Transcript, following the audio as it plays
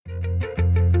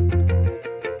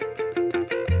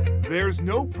There's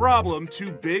no problem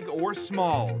too big or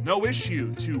small, no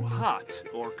issue too hot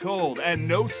or cold, and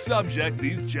no subject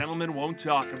these gentlemen won't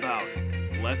talk about.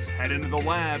 Let's head into the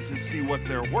lab to see what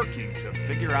they're working to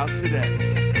figure out today.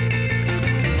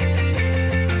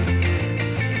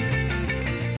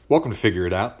 Welcome to Figure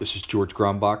It Out. This is George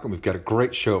Grombacher, and we've got a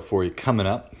great show for you coming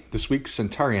up. This week,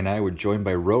 Centauri and I were joined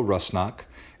by Ro Rusnak, a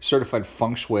certified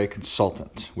feng shui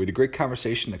consultant. We had a great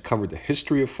conversation that covered the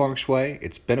history of feng shui,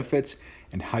 its benefits,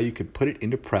 and how you can put it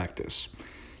into practice.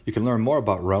 You can learn more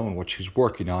about Ro and what she's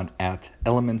working on at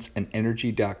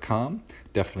elementsandenergy.com.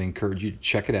 Definitely encourage you to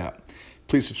check it out.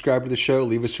 Please subscribe to the show,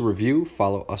 leave us a review,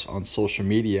 follow us on social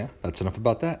media. That's enough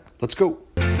about that. Let's go.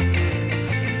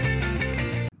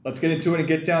 Let's get into it and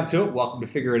get down to it. Welcome to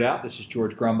Figure It Out. This is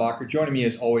George Grombacher. Joining me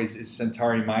as always is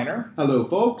Centauri Minor. Hello,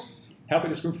 folks.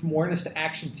 Helping us move from awareness to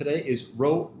action today is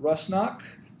Ro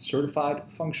Rusnak,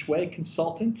 certified feng shui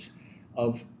consultant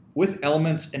with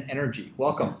Elements and Energy.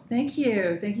 Welcome. Yes, thank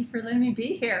you. Thank you for letting me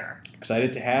be here.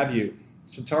 Excited to have you.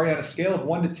 Centauri, on a scale of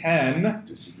 1 to 10,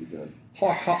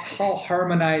 how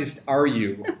harmonized are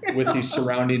you with the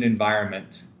surrounding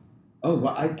environment? Oh,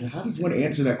 well, how does one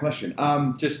answer that question?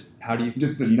 Just how do you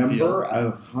just the do you number feel?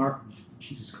 of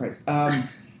Jesus Christ.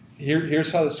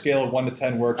 Here's how the scale of 1 to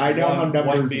 10 works. I know how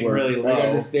numbers one being work. really low. I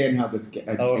understand how this.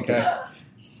 Okay.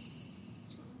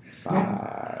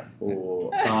 5,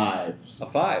 4, 5. A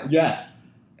 5. Yes.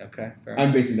 Okay. Fair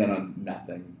I'm basing that on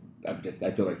nothing. I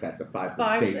feel like that's a 5. It's a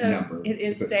safe number. It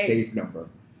is it's a safe number.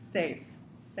 Safe.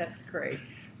 That's great.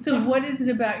 So, what is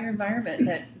it about your environment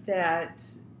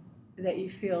that you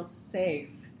feel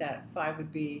safe that 5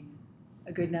 would be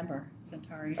a good number,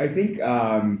 Centauri? I think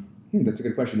that's a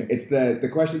good question. It's the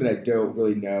question that I don't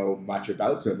really know much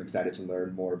about, so I'm excited to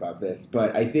learn more about this.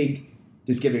 But I think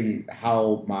just given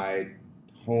how my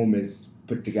home is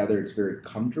put together, it's very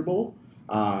comfortable.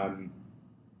 And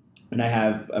I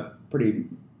have a pretty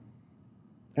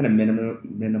kind of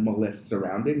minimalist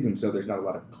surroundings, and so there's not a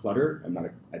lot of clutter.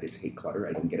 I just hate clutter.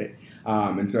 I don't get it.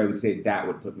 And so I would say that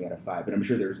would put me at a 5, but I'm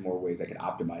sure there's more ways I could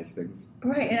optimize things.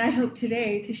 Right, and I hope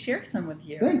today to share some with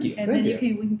you. Thank you. And then we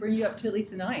can bring you up to at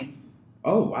least a 9.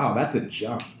 Oh, wow, that's a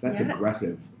jump. That's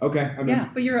aggressive. Okay, I'm in.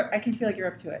 But I can feel like you're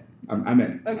up to it. I'm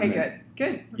in. Okay, I'm good. in.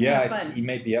 Good. Yeah, fun. you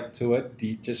may be up to it.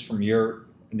 Just from your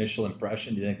initial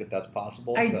impression, do you think that that's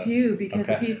possible? I do, because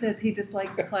if he says he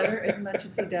dislikes clutter as much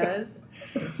as he does,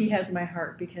 he has my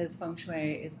heart, because feng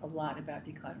shui is a lot about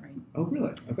decluttering. Oh,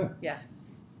 really? Okay.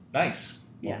 Yes. Nice.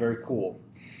 Well, Yes. very cool.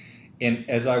 And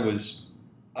as I always,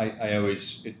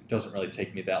 it doesn't really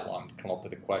take me that long to come up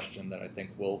with a question that I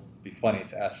think will be funny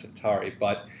to ask Centauri,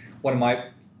 but one of my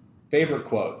favorite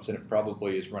quotes, and it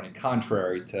probably is running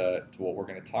contrary to what we're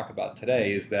going to talk about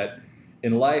today, is that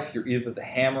in life, you're either the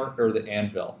hammer or the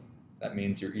anvil. That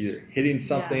means you're either hitting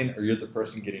something or you're the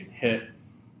person getting hit.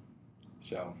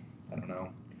 So, I don't know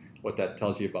what that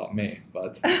tells you about me,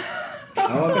 but...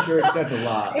 Oh, I'm sure it says a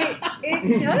lot.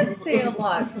 It does say a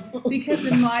lot, because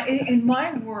in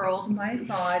my world, my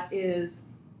thought is,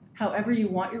 however you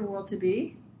want your world to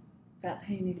be, that's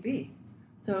how you need to be.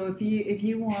 So if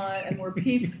you want a more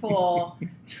peaceful,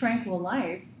 tranquil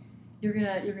life, you're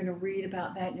gonna read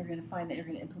about that, and you're gonna find that you're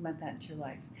gonna implement that into your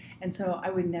life. And so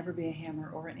I would never be a hammer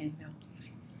or an anvil.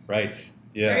 Right.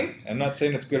 Yeah. Right? I'm not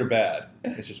saying it's good or bad.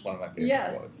 It's just one of my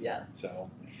favorite quotes. Yes. So,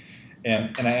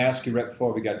 and I asked you right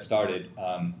before we got started,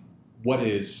 what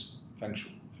is feng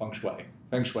shui?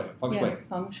 Yes,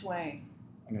 feng shui.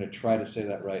 I'm going to try to say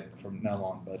that right from now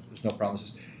on, but there's no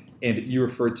promises. And you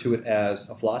referred to it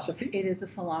as a philosophy? It is a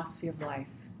philosophy of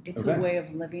life. It's Okay. a way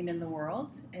of living in the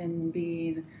world and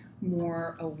being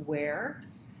more aware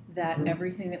that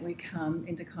everything that we come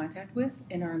into contact with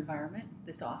in our environment,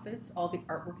 this office, all the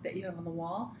artwork that you have on the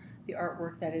wall, the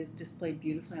artwork that is displayed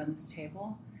beautifully on this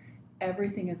table,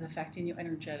 everything is affecting you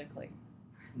energetically,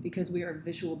 because we are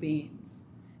visual beings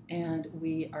and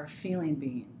we are feeling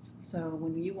beings. So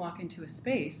when you walk into a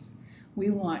space, we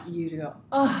want you to go,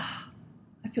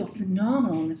 I feel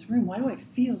phenomenal in this room. Why do I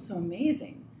feel so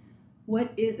amazing?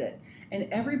 What is it? And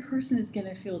every person is going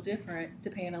to feel different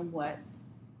depending on what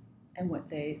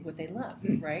they love,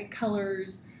 right?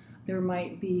 Colors. There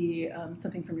might be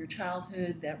something from your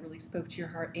childhood that really spoke to your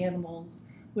heart. Animals,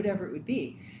 whatever it would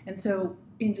be. And so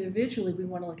individually, we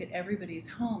want to look at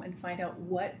everybody's home and find out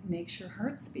what makes your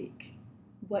heart speak.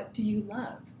 What do you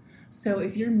love? So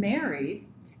if you're married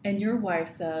and your wife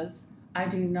says, I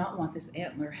do not want this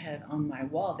antler head on my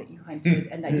wall that you hunted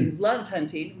and that you loved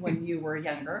hunting when you were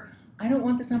younger. I don't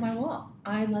want this on my wall.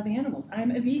 I love animals.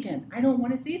 I'm a vegan. I don't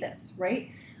want to see this,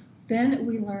 right? Then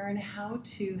we learn how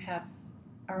to have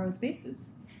our own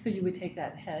spaces. So you would take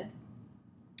that head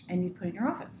and you'd put it in your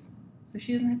office. So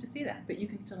she doesn't have to see that, but you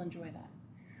can still enjoy that.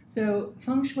 So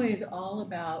feng shui is all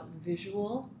about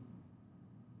visual,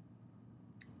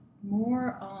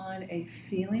 more on a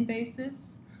feeling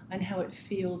basis, on how it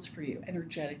feels for you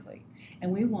energetically.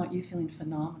 And we want you feeling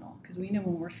phenomenal, because we know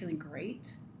when we're feeling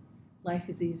great, life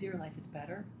is easier, life is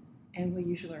better, and we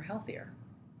usually are healthier.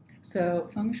 So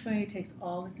feng shui takes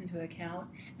all this into account,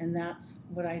 and that's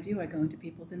what I do. I go into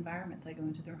people's environments, I go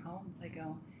into their homes, I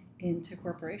go into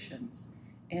corporations,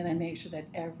 and I make sure that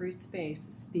every space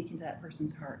is speaking to that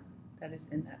person's heart that is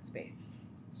in that space.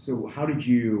 So how did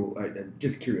you, I'm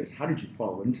just curious, how did you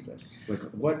fall into this? Like,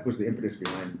 what was the impetus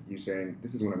behind you saying,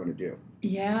 this is what I'm going to do?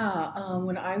 Yeah,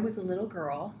 when I was a little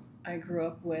girl, I grew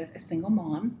up with a single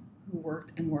mom who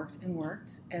worked and worked and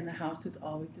worked, and the house was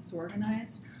always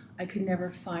disorganized. I could never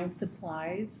find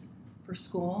supplies for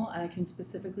school. And I can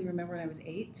specifically remember when I was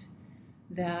 8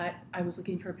 that I was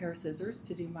looking for a pair of scissors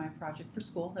to do my project for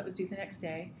school that was due the next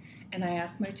day. And I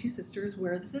asked my 2 sisters,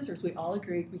 where are the scissors? We all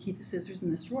agreed we keep the scissors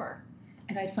in this drawer.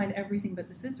 And I'd find everything but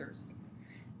the scissors.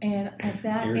 And at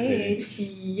that age,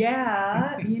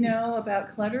 yeah, you know, about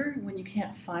clutter, when you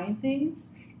can't find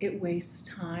things, it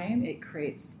wastes time. It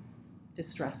creates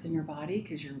distress in your body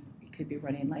because you could be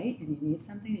running late and you need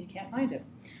something and you can't find it.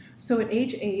 So at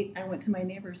age 8, I went to my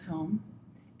neighbor's home,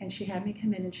 and she had me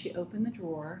come in, and she opened the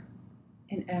drawer,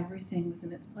 and everything was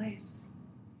in its place.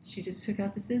 She just took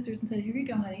out the scissors and said, here you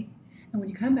go, honey. And when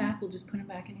you come back, we'll just put them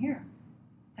back in here.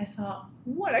 I thought,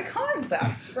 what a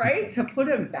concept, right? To put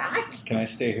them back? Can I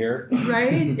stay here?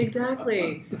 Right,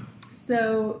 exactly.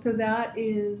 So that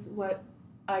is what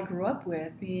I grew up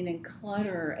with, being in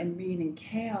clutter and being in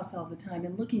chaos all the time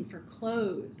and looking for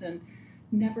clothes and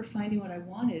never finding what I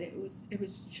wanted. It was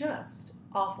just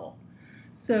awful.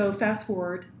 So fast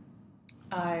forward,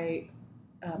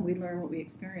 we learn what we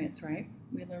experience, right?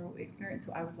 We learn what we experience.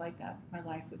 So I was like that. My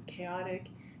life was chaotic.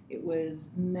 It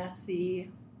was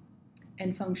messy.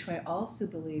 And feng shui also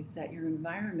believes that your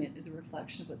environment is a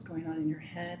reflection of what's going on in your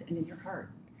head and in your heart.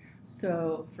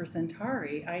 So for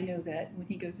Centauri, I know that when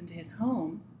he goes into his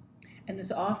home, and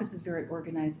this office is very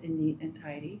organized and neat and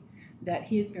tidy, that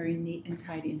he is very neat and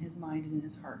tidy in his mind and in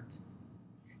his heart,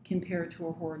 compared to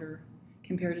a hoarder,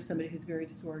 compared to somebody who's very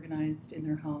disorganized in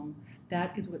their home.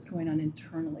 That is what's going on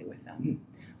internally with them.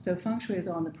 Mm-hmm. So feng shui is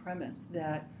on the premise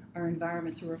that our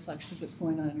environment's a reflection of what's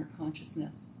going on in our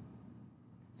consciousness.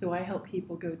 So I help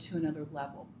people go to another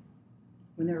level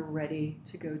when they're ready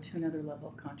to go to another level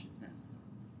of consciousness,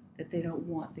 that they don't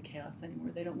want the chaos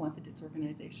anymore. They don't want the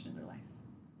disorganization in their life.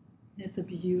 It's a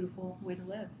beautiful way to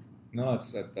live. No,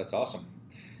 that's awesome.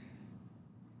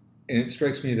 And it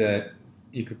strikes me that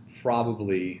you could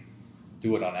probably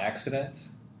do it on accident,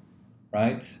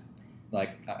 right?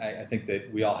 Like, I think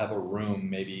that we all have a room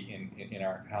maybe in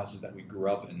our houses that we grew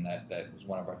up in that was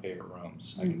one of our favorite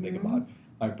rooms. I can think about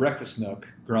my breakfast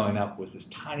nook growing up was this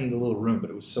tiny little room, but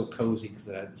it was so cozy because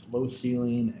it had this low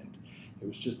ceiling and it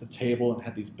was just a table and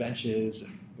had these benches.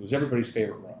 And it was everybody's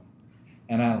favorite room.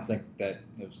 And I don't think that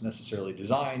it was necessarily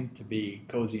designed to be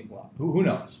cozy. Well, who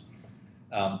knows?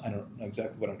 I don't know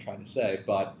exactly what I'm trying to say,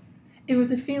 but it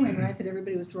was a feeling, right, that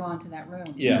everybody was drawn to that room.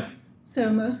 Yeah.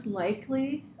 So most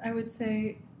likely, I would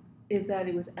say, is that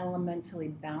it was elementally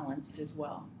balanced as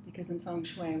well. Because in feng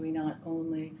shui, we not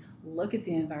only look at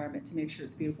the environment to make sure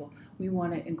it's beautiful, we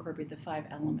want to incorporate the 5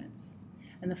 elements.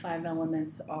 And the 5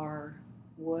 elements are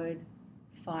wood,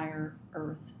 fire,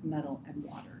 earth, metal, and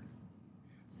water.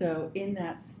 So in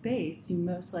that space, you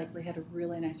most likely had a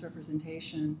really nice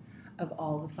representation of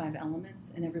all the 5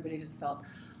 elements, and everybody just felt,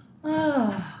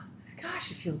 oh,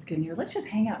 gosh, it feels good in here. Let's just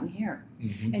hang out in here.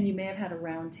 Mm-hmm. And you may have had a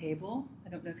round table. I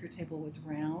don't know if your table was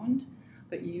round,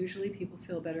 but usually people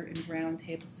feel better in round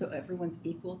tables, so everyone's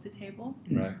equal at the table.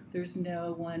 Right. There's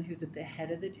no one who's at the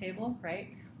head of the table, right?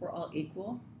 We're all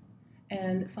equal.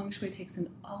 And feng shui takes in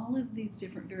all of these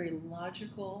different, very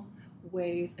logical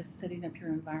ways of setting up your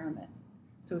environment.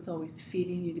 So it's always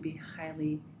feeding you to be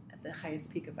highly at the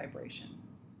highest peak of vibration.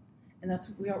 And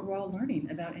that's we're all learning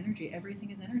about energy. Everything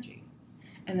is energy.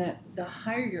 And that the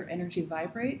higher your energy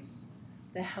vibrates,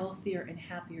 the healthier and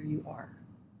happier you are.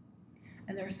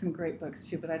 And there are some great books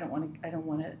too, but I don't want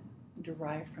to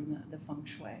derive from the feng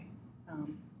shui.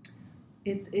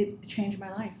 It changed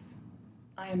my life.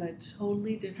 I am a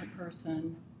totally different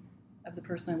person of the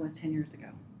person I was 10 years ago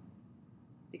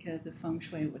because of feng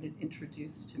shui, what it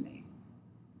introduced to me,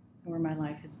 and where my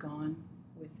life has gone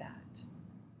with that.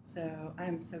 So I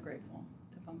am so grateful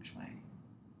to feng shui.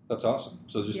 That's awesome.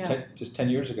 So just 10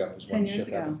 years ago is 10 when years shit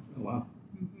ago. happened. Oh, wow.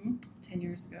 10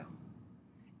 years ago.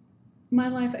 My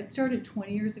life, it started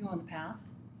 20 years ago on the path,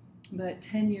 but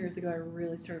 10 years ago I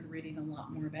really started reading a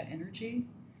lot more about energy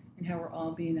and how we're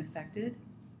all being affected.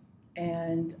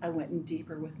 And I went in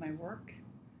deeper with my work.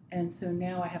 And so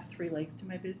now I have 3 legs to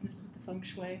my business with the feng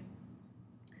shui.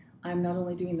 I'm not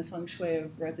only doing the feng shui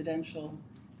of residential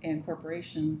and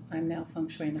corporations, I'm now feng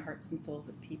shuiing the hearts and souls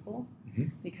of people,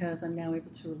 because I'm now able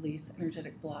to release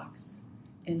energetic blocks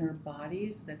in their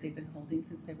bodies that they've been holding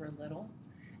since they were little.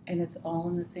 And it's all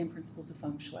in the same principles of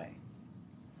feng shui.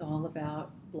 It's all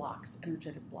about blocks,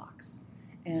 energetic blocks.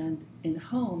 And in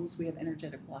homes, we have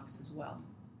energetic blocks as well.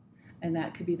 And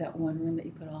that could be that one room that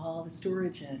you put all the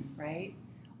storage in, right?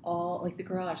 All like the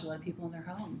garage. A lot of people in their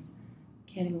homes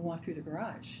can't even walk through the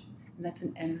garage. And that's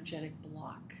an energetic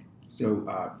block. So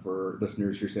for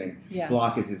listeners, you're saying Yes.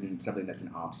 block isn't something that's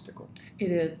an obstacle.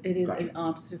 It is. It is Gotcha. an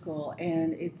obstacle,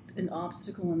 and it's an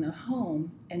obstacle in the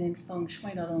home. And in feng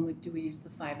shui, not only do we use the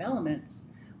 5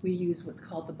 elements, we use what's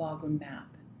called the Bagua map.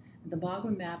 The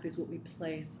Bagua map is what we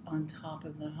place on top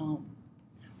of the home,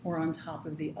 or on top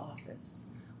of the office,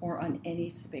 or on any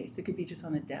space. It could be just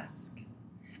on a desk.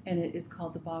 And it is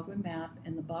called the Bagua map,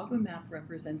 and the Bagua map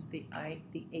represents the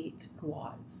 8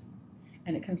 guas.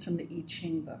 And it comes from the I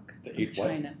Ching book The from 8 what?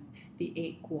 China. The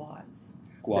 8 guas.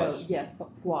 Guas. So, yes,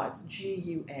 but guas,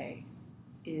 G-U-A,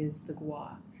 is the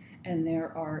gua. And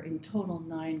there are in total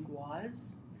 9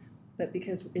 guas. But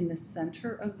because in the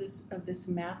center of this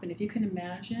map, and if you can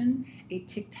imagine a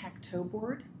tic-tac-toe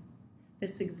board,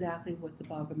 that's exactly what the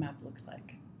Bagua map looks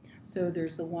like. So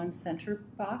there's the one center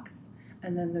box,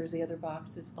 and then there's the other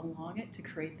boxes along it to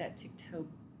create that tic-tac-toe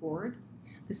board.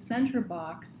 The center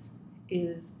box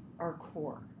is our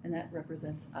core, and that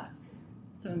represents us.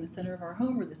 So in the center of our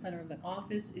home or the center of an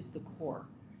office is the core,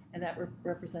 and that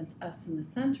represents us in the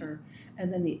center.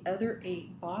 And then the other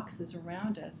 8 boxes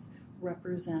around us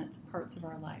represent parts of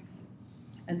our life.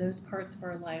 And those parts of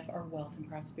our life are wealth and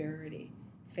prosperity,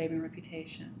 fame and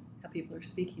reputation, how people are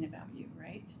speaking about you,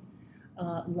 right?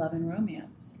 Love and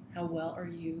romance, how well are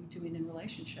you doing in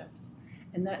relationships?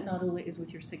 And that not only is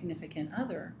with your significant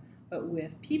other, but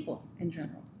with people in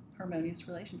general, harmonious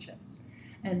relationships.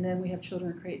 And then we have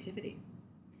children and creativity.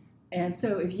 And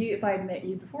so if I had met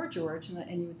you before, George,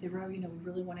 and you would say, Ro, we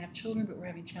really want to have children, but we're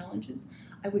having challenges,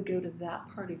 I would go to that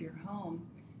part of your home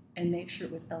and make sure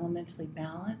it was elementally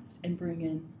balanced and bring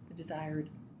in the desired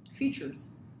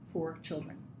features for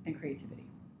children and creativity.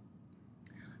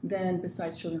 Then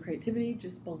besides children and creativity,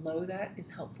 just below that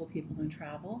is helpful people and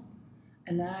travel.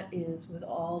 And that is with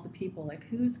all the people, like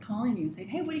who's calling you and saying,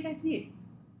 hey, what do you guys need?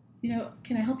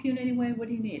 Can I help you in any way? What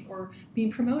do you need? Or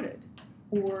being promoted,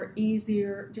 or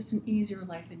just an easier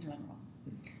life in general.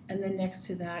 And then next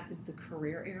to that is the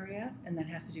career area, and that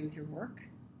has to do with your work.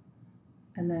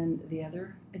 And then the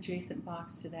other adjacent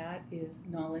box to that is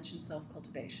knowledge and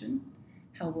self-cultivation,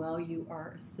 how well you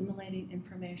are assimilating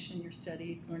information, your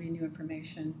studies, learning new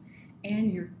information,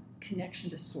 and your connection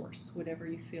to source, whatever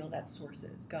you feel that source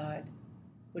is, God,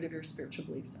 whatever your spiritual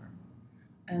beliefs are.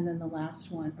 And then the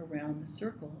last one around the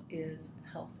circle is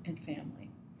health and family.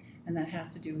 And that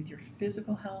has to do with your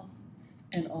physical health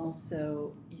and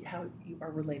also how you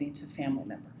are relating to family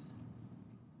members.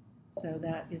 So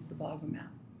that is the Bagua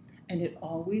map. And it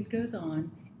always goes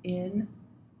on in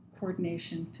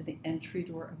coordination to the entry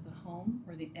door of the home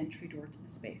or the entry door to the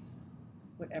space,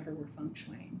 whatever we're feng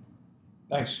shuiing.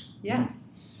 Nice.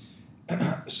 Yes.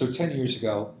 So 10 years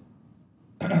ago,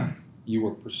 you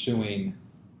were pursuing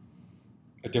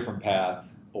a different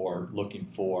path or looking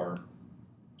for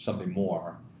something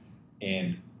more.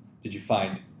 And did you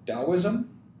find Taoism?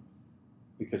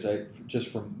 Because just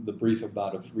from the brief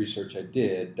amount of research I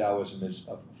did, Taoism is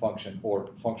a function, or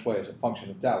feng shui is a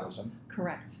function of Taoism.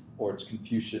 Correct. Or it's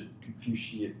Confucius.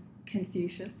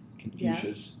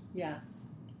 Yes.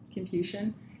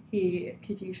 Confucian.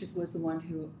 Confucius was the one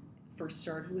who first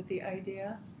started with the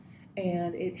idea.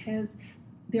 And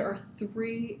there are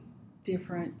 3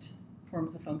 different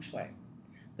forms of feng shui.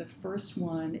 The first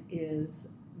one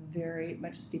is very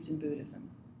much steeped in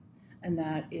Buddhism, and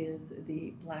that is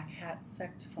the Black Hat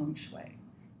sect feng shui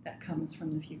that comes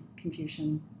from the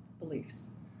Confucian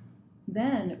beliefs.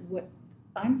 Then what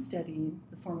I'm studying,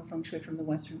 the form of feng shui from the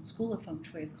Western school of feng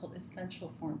shui, is called essential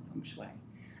form feng shui,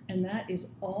 and that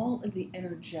is all of the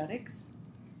energetics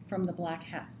from the Black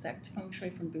Hat sect feng shui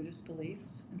from Buddhist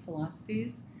beliefs and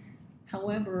philosophies.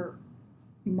 However,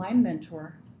 my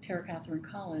mentor, Tara Catherine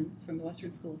Collins from the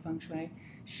Western School of Feng Shui,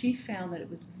 she found that it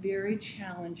was very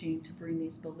challenging to bring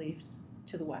these beliefs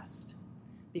to the West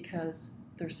because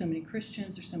there's so many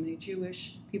Christians, there's so many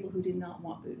Jewish people who did not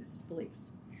want Buddhist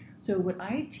beliefs. So what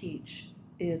I teach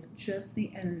is just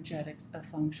the energetics of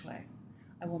Feng Shui.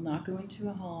 I will not go into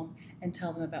a home and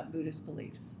tell them about Buddhist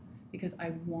beliefs because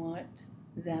I want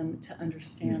them to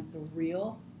understand the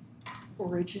real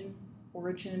origin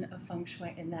of feng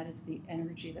shui, and that is the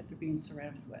energy that they're being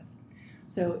surrounded with.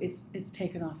 So it's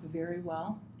taken off very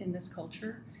well in this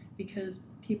culture because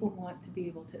people want to be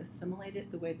able to assimilate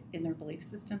it the way in their belief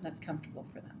system that's comfortable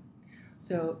for them.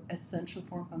 So essential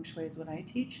form feng shui is what I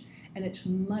teach, and it's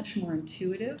much more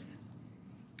intuitive.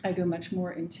 I go much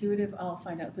more intuitive. I'll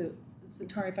find out. So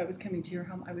Centauri, if I was coming to your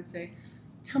home, I would say,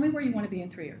 tell me where you want to be in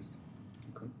 3 years.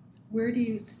 Okay. Where do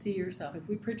you see yourself? If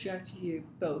we project you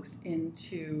both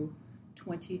into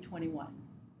 2021,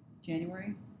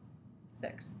 January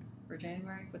 6th, or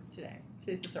January, what's today?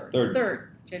 Today's the 3rd. 3rd,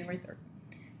 January 3rd.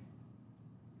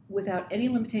 Without any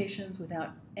limitations, without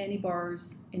any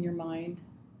bars in your mind,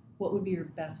 what would be your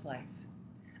best life?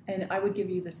 And I would give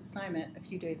you this assignment a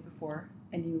few days before,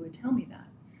 and you would tell me that.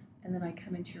 And then I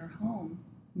come into your home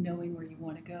knowing where you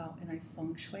want to go, and I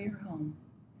feng shui your home.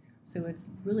 So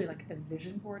it's really like a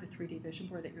vision board, a 3D vision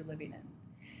board that you're living in.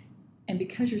 And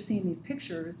because you're seeing these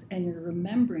pictures and you're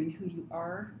remembering who you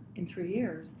are in 3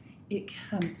 years, it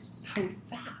comes so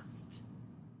fast.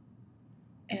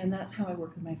 And that's how I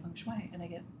work with my feng shui, and I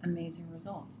get amazing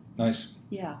results. Nice.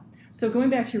 Yeah. So going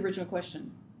back to your original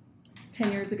question,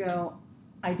 10 years ago,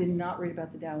 I did not read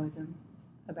about the Taoism,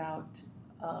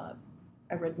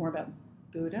 I read more about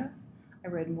Buddha. I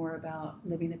read more about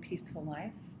living a peaceful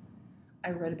life.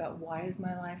 I read about why is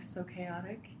my life so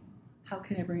chaotic? How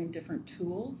can I bring in different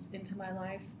tools into my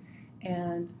life?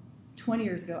 And 20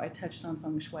 years ago, I touched on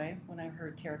feng shui when I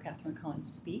heard Tara Catherine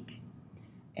Collins speak,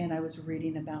 and I was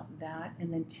reading about that.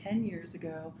 And then 10 years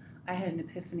ago, I had an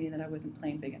epiphany that I wasn't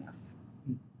playing big enough.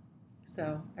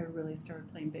 So I really started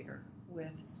playing bigger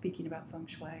with speaking about feng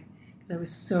shui because I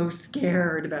was so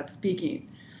scared about speaking.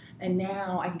 And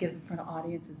now I can get up in front of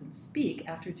audiences and speak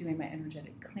after doing my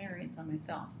energetic clearance on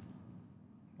myself.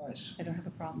 Nice. I don't have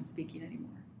a problem speaking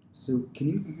anymore. So can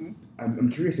you, Mm-hmm. I'm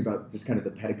curious about just kind of the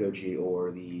pedagogy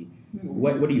or the,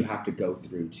 what do you have to go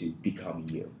through to become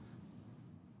you?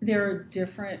 There are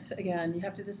different, again, you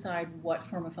have to decide what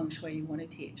form of feng shui you want to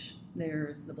teach.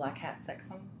 There's the black hat sect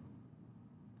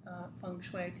feng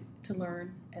shui to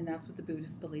learn, and that's what the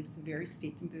Buddhist believes, very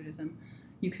steeped in Buddhism.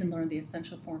 You can learn the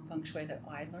essential form feng shui that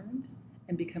I learned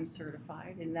and become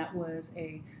certified, and that was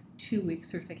a 2-week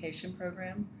certification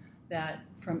program that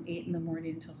from 8 in the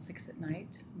morning until 6 at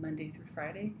night, Monday through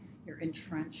Friday, you're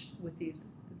entrenched with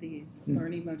these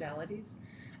learning modalities.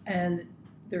 And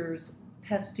there's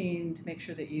testing to make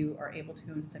sure that you are able to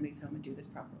go into somebody's home and do this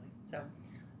properly. So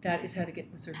that is how to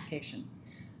get the certification.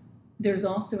 There's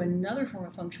also another form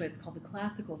of feng shui, it's called the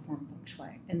classical form feng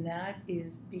shui, and that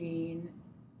is being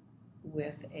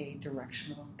with a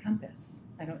directional compass.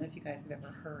 I don't know if you guys have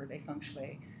ever heard a feng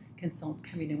shui consultant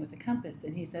coming in with a compass,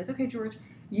 and he says, okay, George,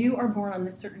 you are born on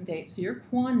this certain date, so your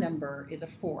Quan number is a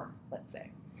 4, let's say.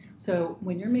 So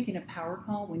when you're making a power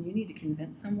call, when you need to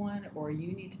convince someone or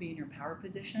you need to be in your power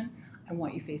position, I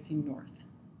want you facing north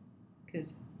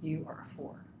because you are a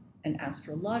 4. And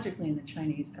astrologically, in the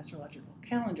Chinese astrological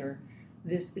calendar,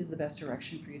 this is the best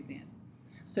direction for you to be in.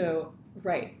 So,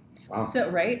 right. Wow.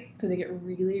 So they get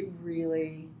really,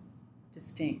 really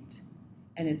distinct.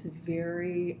 And it's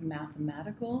very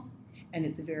mathematical and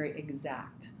it's very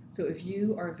exact. So if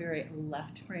you are a very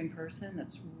left brain person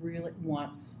that's really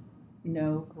wants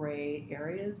no gray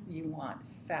areas, you want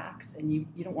facts and you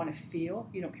don't want to feel,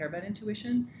 you don't care about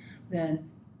intuition, then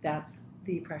that's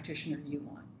the practitioner you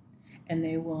want. And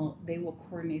they will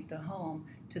coordinate the home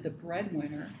to the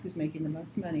breadwinner who's making the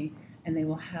most money, and they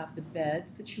will have the bed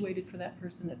situated for that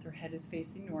person that their head is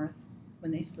facing north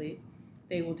when they sleep.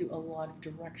 They will do a lot of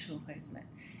directional placement.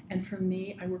 And for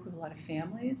me, I work with a lot of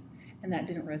families, and that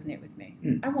didn't resonate with me.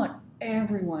 I want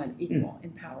everyone equal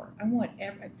in power.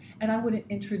 And I wouldn't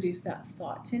introduce that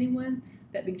thought to anyone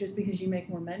that just because you make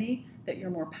more money, that you're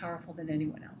more powerful than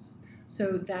anyone else.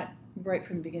 So that, right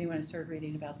from the beginning when I started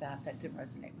reading about that didn't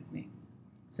resonate with me.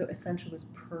 So Essential was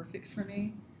perfect for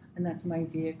me, and that's my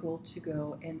vehicle to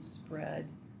go and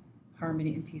spread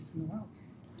harmony and peace in the world.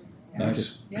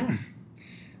 Nice. Yeah.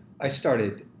 I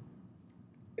started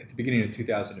at the beginning of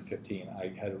 2015.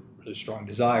 I had a really strong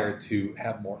desire to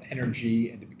have more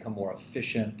energy and to become more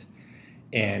efficient.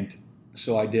 And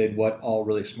so I did what all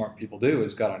really smart people do,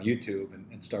 is got on YouTube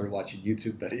and started watching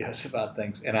YouTube videos about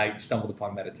things. And I stumbled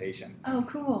upon meditation. Oh,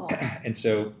 cool. And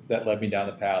so that led me down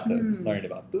the path of learning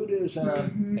about Buddhism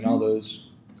and all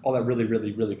that really,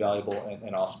 really, really valuable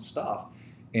and awesome stuff.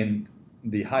 And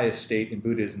the highest state in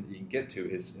Buddhism that you can get to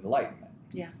is enlightenment.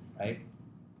 Yes. Right?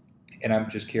 And I'm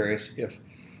just curious if,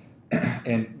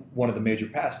 and one of the major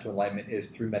paths to enlightenment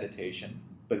is through meditation,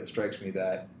 but it strikes me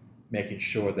that making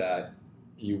sure that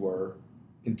you were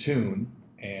in tune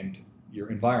and your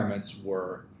environments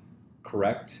were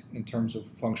correct in terms of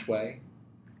feng shui.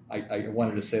 I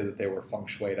wanted to say that they were feng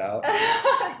shuied out.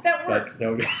 That works.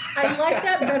 I like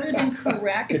that better than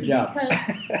correct. Good job.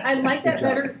 Because I like that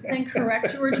better than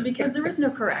correct, George, because there is no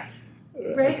correct.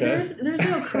 Right? Okay. There's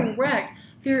no correct.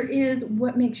 There is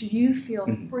what makes you feel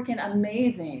freaking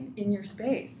amazing in your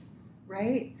space,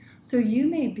 right? So you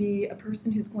may be a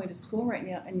person who's going to school right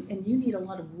now and you need a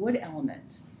lot of wood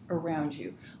element around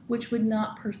you, which would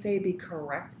not per se be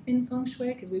correct in feng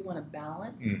shui because we want a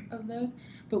balance of those.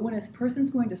 But when a person's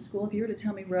going to school, if you were to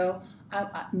tell me, Ro,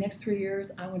 next 3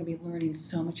 years, I want to be learning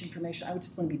so much information. I would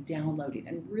just want to be downloading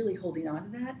and really holding on to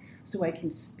that so I can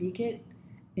speak it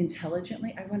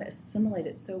intelligently. I want to assimilate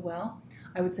it so well.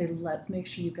 I would say, let's make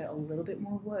sure you've got a little bit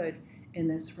more wood in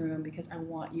this room because I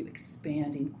want you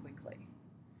expanding quickly.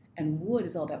 And wood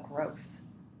is all about growth,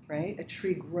 right? A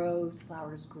tree grows,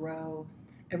 flowers grow,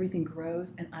 everything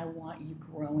grows, and I want you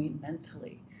growing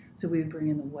mentally. So we would bring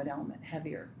in the wood element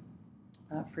heavier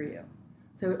for you.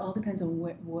 So it all depends on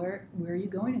where are you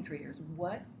going in 3 years?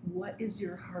 What is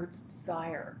your heart's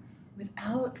desire?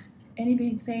 Without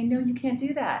anybody saying, no, you can't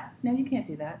do that. No, you can't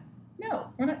do that.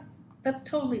 No, we're not. That's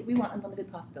totally, we want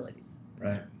unlimited possibilities.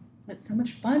 Right. It's so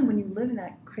much fun when you live in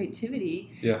that creativity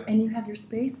and you have your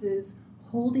spaces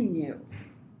holding you,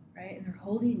 right? And they're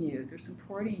holding you, they're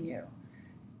supporting you.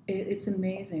 It's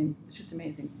amazing. It's just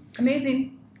amazing.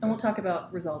 Amazing. And we'll talk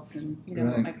about results and,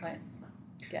 what my clients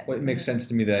get. Well, it makes sense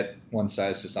to me that one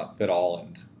size does not fit all,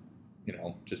 and,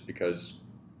 just because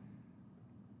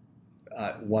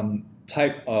one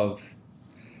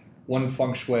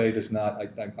feng shui does not,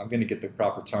 I'm going to get the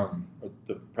proper term, or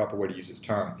the proper way to use this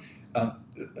term.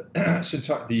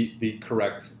 The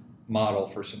correct model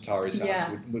for Centauri's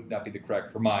house would not be the correct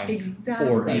for mine,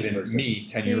 or even me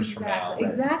 10 years from now. Right?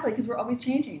 Exactly, because we're always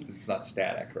changing. It's not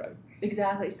static, right?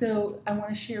 Exactly. So I want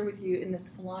to share with you in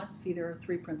this philosophy, there are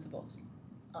 3 principles,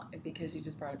 because you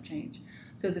just brought up change.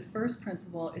 So the first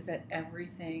principle is that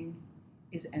everything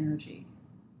is energy.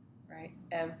 Right?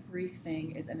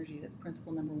 Everything is energy. That's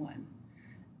principle number 1.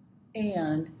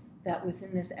 And that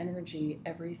within this energy,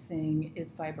 everything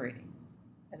is vibrating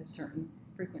at a certain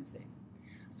frequency.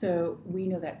 So we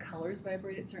know that colors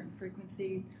vibrate at a certain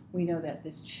frequency. We know that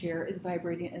this chair is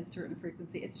vibrating at a certain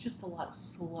frequency. It's just a lot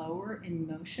slower in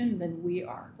motion than we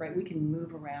are, right? We can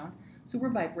move around. So we're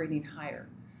vibrating higher.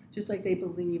 Just like they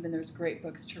believe, and there's great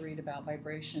books to read about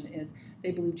vibration, is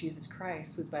they believe Jesus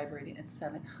Christ was vibrating at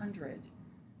 700.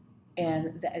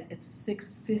 And that at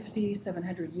 650,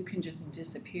 700, you can just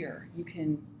disappear. You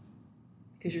can,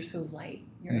 because you're so light.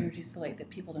 Your energy is so light that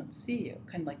people don't see you.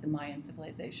 Kind of like the Mayan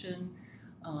civilization.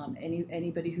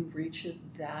 Anybody who reaches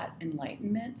that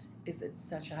enlightenment is at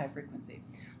such a high frequency.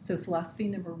 So philosophy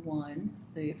number 1,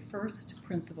 the first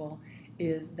principle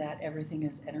is that everything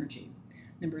is energy.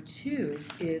 Number 2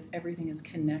 is everything is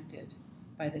connected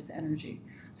by this energy.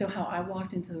 So how I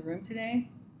walked into the room today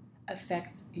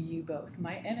affects you both.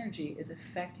 My energy is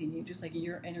affecting you just like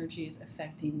your energy is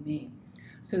affecting me.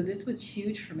 So this was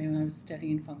huge for me when I was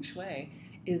studying feng shui,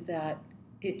 is that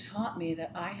it taught me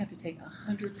that I have to take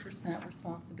 100%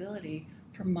 responsibility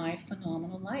for my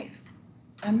phenomenal life.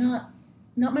 I'm not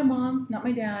my mom, not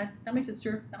my dad, not my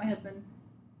sister, not my husband.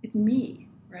 It's me,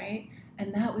 right?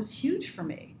 And that was huge for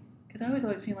me because I was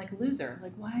always feeling like a loser.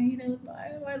 Like, why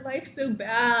my life's so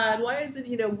bad? Why is it,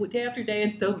 day after day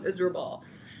it's so miserable?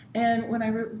 And when I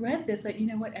read this, like,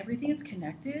 everything is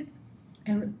connected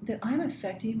and that I'm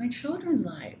affecting my children's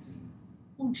lives.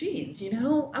 Well, geez,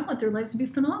 I want their lives to be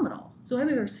phenomenal. So I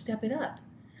better step it up.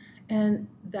 And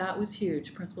that was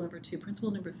huge. Principle number 2.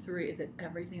 Principle number 3 is that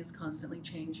everything is constantly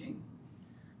changing.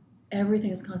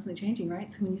 Everything is constantly changing, right?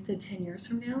 So when you said 10 years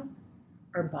from now,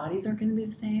 our bodies aren't going to be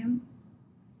the same.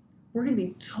 We're going to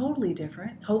be totally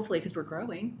different, hopefully, because we're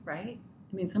growing, right?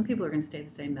 I mean, some people are going to stay the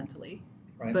same mentally.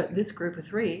 Right. But this group of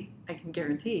 3, I can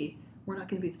guarantee, we're not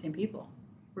going to be the same people.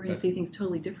 We're going to see things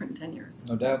totally different in 10 years.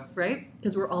 No doubt. Right?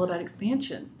 Because we're all about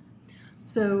expansion.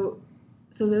 So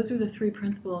those are the 3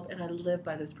 principles, and I live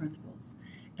by those principles.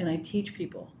 And I teach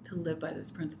people to live by those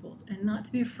principles and not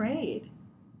to be afraid.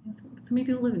 So many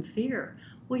people live in fear.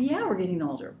 Well, yeah, we're getting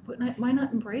older, but why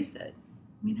not embrace it?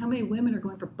 I mean, how many women are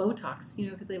going for Botox,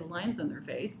 because they have lines on their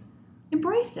face?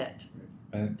 Embrace it.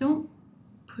 Right. Don't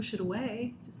push it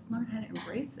away. Just learn how to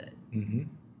embrace it. Mm-hmm.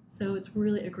 So it's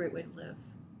really a great way to live.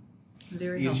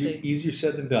 Very Easier, healthy. Easier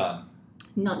said than done.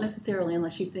 Not necessarily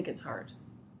unless you think it's hard,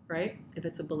 right? If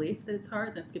it's a belief that it's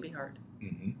hard, then it's going to be hard.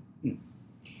 Mm-hmm.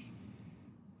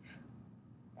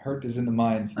 Hurt is in the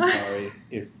mind, Centauri.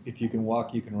 If you can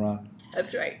walk, you can run.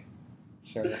 That's right.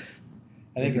 So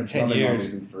I think in These are 10 loving all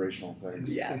years, these inspirational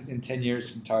things. Yes. in 10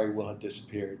 years, Centauri will have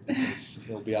disappeared because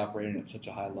he'll be operating at such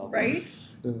a high level.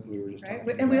 Right? We were just Right?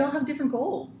 talking And we about. all have different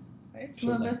goals, right? Some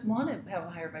Certainly. of us want to have a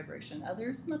higher vibration,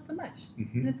 others not so much.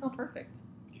 Mhm. And it's all perfect.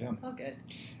 Yeah. It's all good.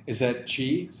 Is that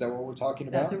chi? Is that what we're talking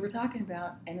about? That's what we're talking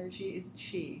about. Energy is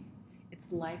chi.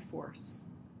 It's life force.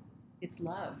 It's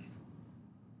love.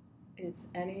 It's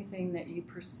anything that you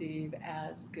perceive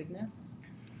as goodness.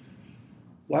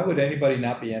 Why would anybody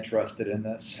not be interested in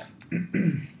this?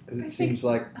 Because it seems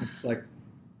like it's like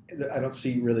I don't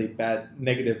see really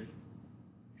negative.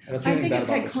 I don't see I anything think bad it's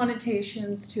about had this.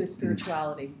 connotations to a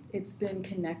spirituality. It's been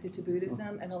connected to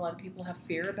Buddhism, and a lot of people have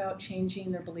fear about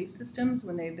changing their belief systems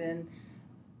when they've been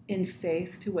in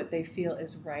faith to what they feel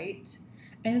is right.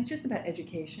 And it's just about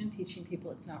education, teaching people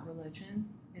it's not religion.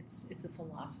 It's a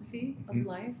philosophy of Mhm.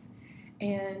 life,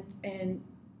 and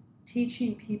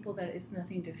teaching people that it's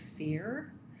nothing to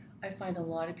fear. I find a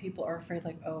lot of people are afraid,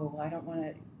 like, oh, I don't want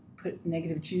to put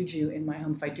negative juju in my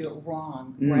home if I do it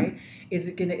wrong, right? Is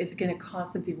it gonna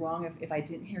cause something wrong if I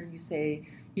didn't hear you say,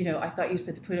 I thought you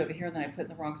said to put it over here and then I put it in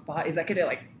the wrong spot? Is that gonna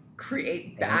like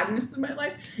create badness in my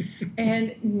life?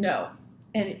 And no.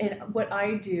 And what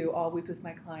I do always with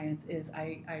my clients is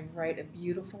I write a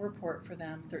beautiful report for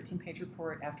them, 13-page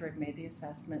report after I've made the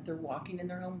assessment. They're walking in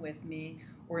their home with me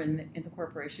or in the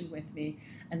corporation with me,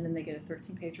 and then they get a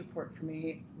 13-page report from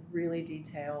me, really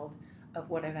detailed, of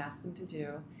what I've asked them to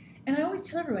do. And I always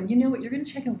tell everyone, you know what, you're going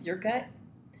to check in with your gut.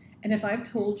 And if I've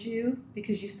told you,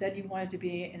 because you said you wanted to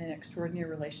be in an extraordinary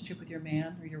relationship with your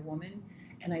man or your woman,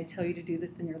 and I tell you to do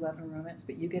this in your love and romance,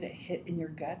 but you get a hit in your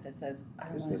gut that says, I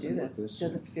don't want to do this. It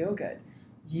doesn't feel good.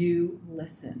 You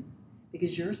listen,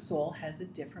 because your soul has a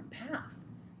different path.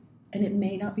 And it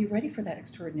may not be ready for that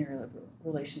extraordinary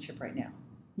relationship right now.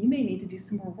 You may need to do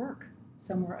some more work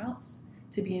somewhere else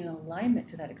to be in alignment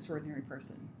to that extraordinary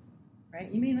person, right?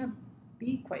 You may not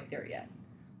be quite there yet.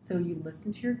 So you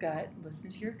listen to your gut,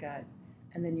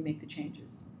 and then you make the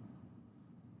changes.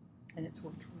 And it's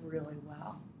worked really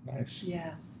well. Nice.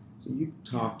 Yes. So you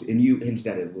talked, and you hinted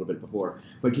at it a little bit before,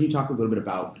 but can you talk a little bit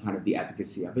about kind of the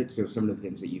efficacy of it? So some of the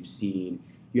things that you've seen,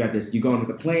 you have this, you go in with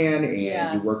a plan and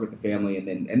Yes. you work with the family, and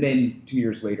then 2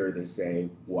 years later they say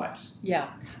what?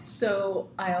 Yeah. So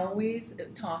I always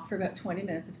talk for about 20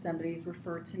 minutes if somebody's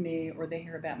referred to me or they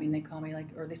hear about me and they call me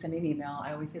or they send me an email.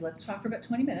 I always say, let's talk for about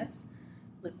 20 minutes.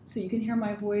 So you can hear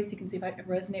my voice, you can see if I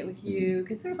resonate with you,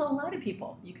 because there's a lot of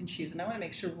people you can choose, and I want to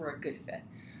make sure we're a good fit.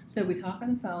 So we talk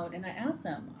on the phone, and I ask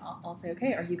them, I'll say,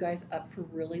 okay, are you guys up for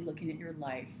really looking at your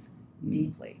life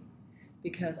deeply?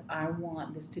 Because I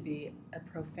want this to be a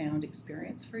profound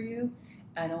experience for you.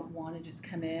 I don't want to just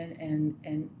come in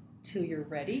and till you're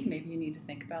ready, maybe you need to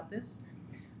think about this,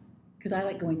 because I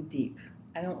like going deep.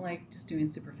 I don't like just doing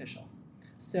superficial.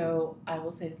 So I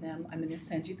will say to them, I'm going to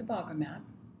send you the Baga map.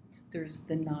 There's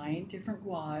the 9 different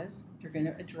guas. You're going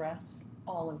to address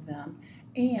all of them.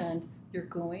 And you're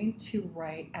going to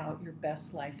write out your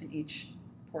best life in each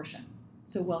portion.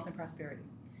 So wealth and prosperity.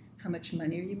 How much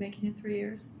money are you making in 3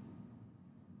 years?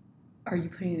 Are you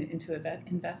putting it into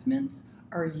investments?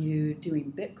 Are you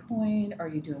doing Bitcoin?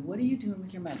 What are you doing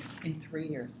with your money in 3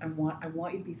 years? I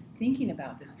want you to be thinking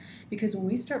about this, because when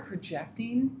we start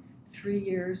projecting 3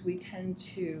 years, we tend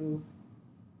to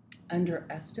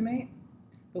underestimate.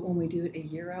 But when we do it a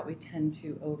year out, we tend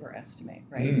to overestimate,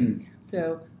 right?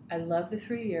 So I love the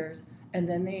 3 years, and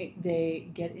then they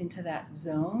get into that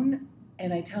zone,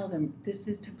 and I tell them, this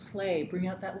is to play. Bring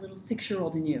out that little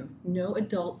 6-year-old in you. No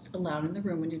adults allowed in the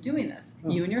room when you're doing this. Oh.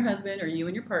 You and your husband or you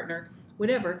and your partner,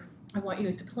 whatever. I want you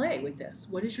guys to play with this.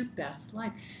 What is your best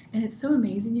life? And it's so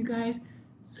amazing, you guys.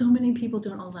 So many people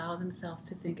don't allow themselves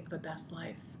to think of a best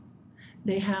life.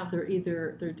 They have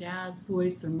either their dad's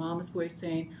voice, their mom's voice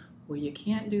saying, well, you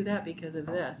can't do that because of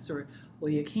this, or,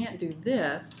 well, you can't do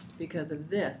this because of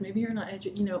this. Maybe you're not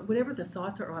whatever the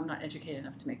thoughts are, I'm not educated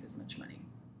enough to make this much money.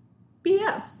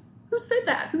 BS. Who said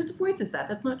that? Whose voice is that?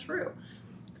 That's not true.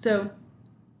 So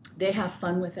they have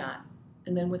fun with that.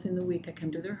 And then within the week, I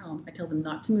come to their home. I tell them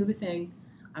not to move a thing.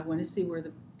 I want to see where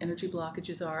the energy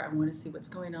blockages are. I want to see what's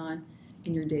going on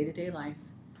in your day-to-day life.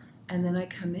 And then I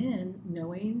come in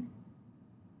knowing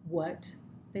what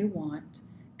they want,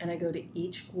 and I go to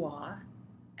each gua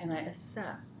and I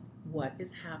assess what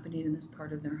is happening in this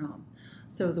part of their home.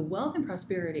 So the wealth and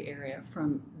prosperity area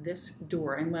from this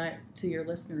door, and to your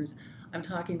listeners, I'm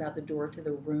talking about the door to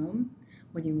the room.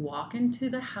 When you walk into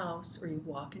the house or you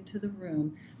walk into the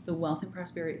room, the wealth and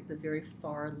prosperity is the very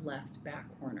far left back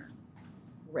corner,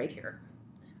 right here,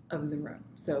 of the room.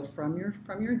 So from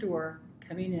your door,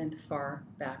 coming in, far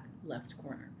back left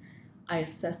corner. I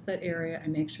assess that area. I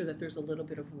make sure that there's a little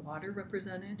bit of water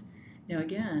represented. Now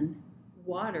again,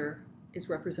 water is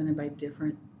represented by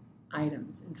different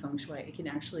items in feng shui. It can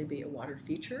actually be a water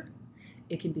feature,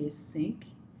 it can be a sink,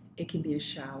 it can be a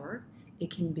shower, it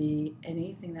can be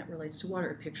anything that relates to water,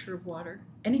 a picture of water,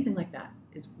 anything like that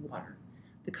is water.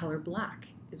 The color black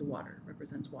is water,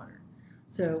 represents water.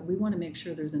 So we want to make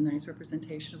sure there's a nice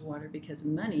representation of water because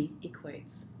money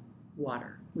equates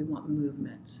water. We want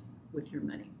movement with your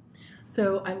money.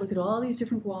 So I look at all these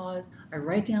different guas, I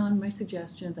write down my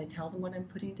suggestions, I tell them what I'm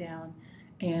putting down,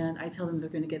 and I tell them they're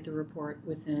going to get the report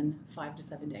within 5 to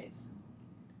 7 days.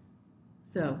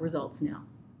 So results now.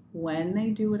 When they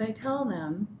do what I tell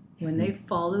them, when they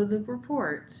follow the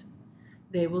report,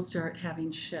 they will start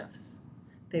having shifts.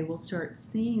 They will start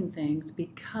seeing things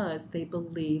because they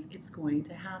believe it's going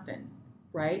to happen,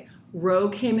 right? Ro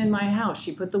came in my house.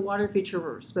 She put the water feature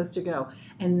where we're supposed to go.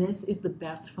 And this is the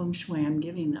best feng shui I'm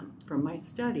giving them from my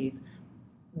studies.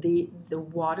 The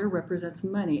water represents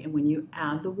money. And when you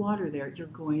add the water there, you're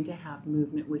going to have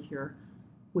movement with your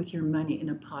money in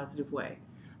a positive way.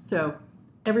 So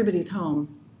everybody's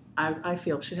home, I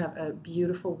feel, should have a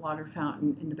beautiful water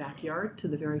fountain in the backyard to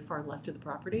the very far left of the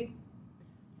property.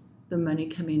 The money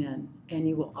coming in, and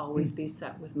you will always be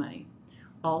set with money.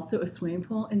 Also, a swimming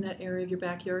pool in that area of your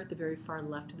backyard, the very far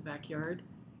left of the backyard,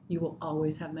 you will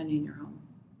always have money in your home.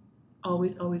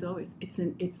 Always, always, always.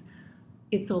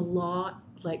 It's a law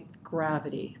like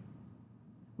gravity.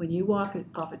 When you walk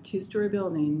off a 2-story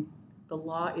building, the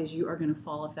law is you are going to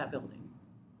fall off that building.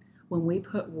 When we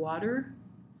put water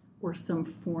or some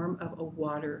form of a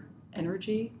water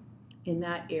energy in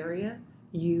that area,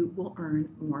 you will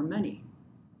earn more money.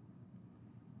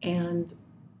 And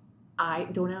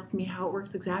don't ask me how it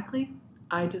works exactly.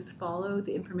 I just follow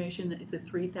the information that it's a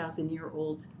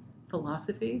 3,000-year-old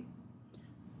philosophy.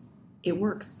 It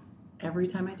works every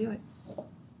time I do it.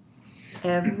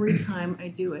 Every time I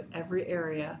do it, every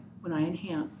area, when I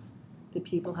enhance, the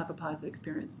people have a positive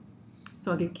experience.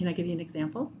 So can I give you an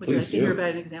example? Would you like to hear about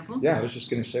an example? Yeah. I was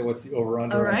just going to say, what's the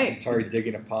over/under on Centauri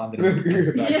digging a pond in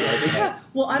Yeah.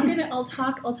 Well, I'll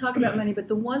talk about money, but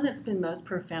the one that's been most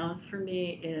profound for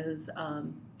me is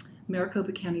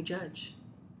Maricopa County judge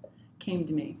came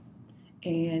to me,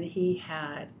 and he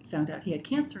had found out he had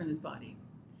cancer in his body,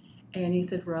 and he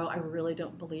said, "Ro, I really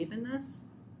don't believe in this,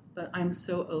 but I'm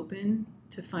so open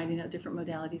to finding out different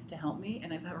modalities to help me."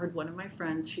 And I've heard one of my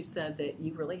friends, she said that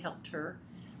you really helped her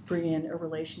bring in a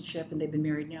relationship, and they've been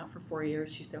married now for 4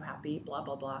 years. She's so happy, blah,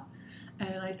 blah, blah.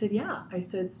 And I said, yeah. I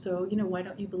said, so, why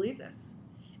don't you believe this?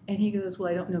 And he goes, well,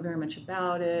 I don't know very much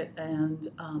about it, and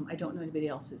I don't know anybody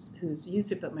else who's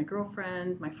used it but my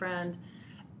girlfriend, my friend,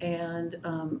 and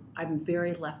I'm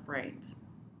very left-brained.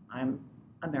 I'm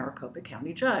a Maricopa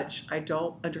County judge. I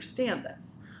don't understand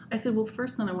this. I said, well,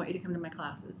 first then I want you to come to my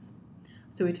classes.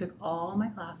 So he took all my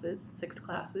classes, 6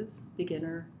 classes,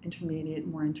 beginner, intermediate,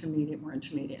 more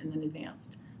intermediate, and then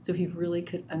advanced. So he really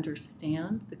could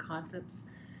understand the concepts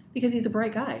because he's a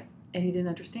bright guy and he didn't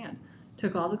understand.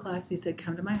 Took all the classes. He said,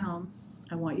 come to my home.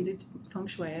 I want you to feng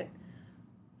shui it.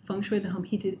 Feng shui the home.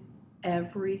 He did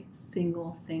every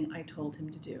single thing I told him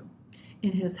to do.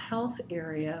 In his health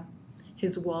area,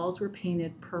 his walls were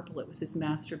painted purple. It was his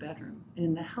master bedroom. And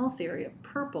in the health area,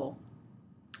 purple,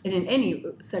 and in any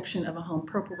section of a home,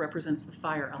 purple represents the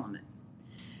fire element.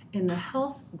 In the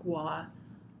health gua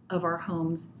of our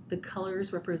homes, the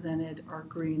colors represented are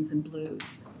greens and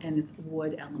blues, and it's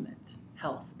wood element.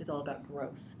 Health is all about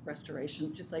growth,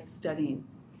 restoration, just like studying.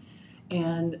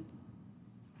 And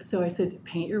so I said,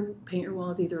 paint your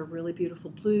walls either a really beautiful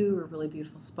blue or a really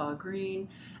beautiful spa green,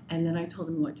 and then I told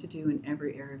him what to do in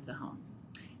every area of the home.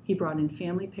 He brought in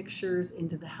family pictures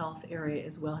into the health area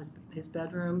as well as his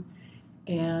bedroom.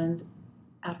 And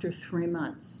after 3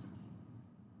 months,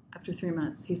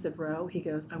 he said, Ro, he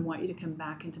goes, I want you to come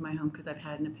back into my home because I've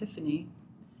had an epiphany.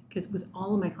 Because with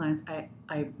all of my clients,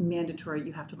 I mandatory,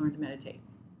 you have to learn to meditate.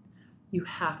 You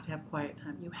have to have quiet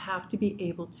time. You have to be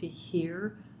able to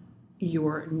hear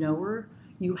your knower.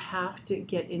 You have to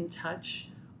get in touch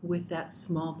with that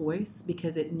small voice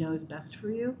because it knows best for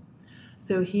you.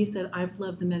 So he said, I've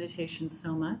loved the meditation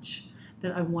so much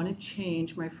that I want to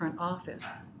change my front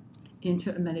office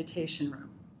into a meditation room.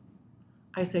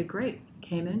 I said, great.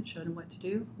 Came in, showed him what to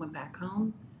do, went back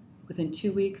home. Within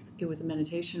 2 weeks, it was a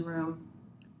meditation room.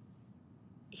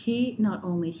 He not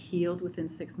only healed within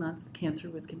 6 months, the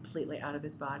cancer was completely out of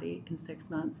his body in 6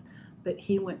 months, but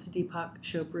he went to Deepak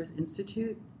Chopra's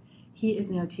Institute. He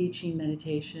is now teaching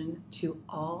meditation to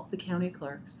all the county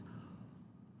clerks,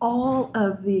 all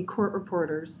of the court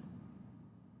reporters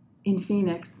in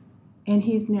Phoenix, and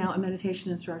he's now a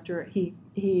meditation instructor.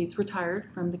 He's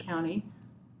retired from the county.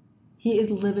 He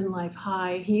is living life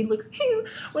high.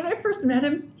 When I first met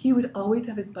him, he would always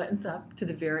have his buttons up to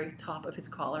the very top of his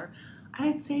collar.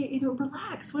 I'd say,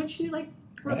 relax. Why don't you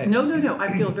Right. No. I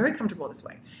feel very comfortable this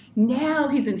way. Now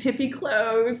he's in hippie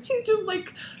clothes. He's just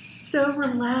so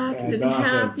relaxed and awesome.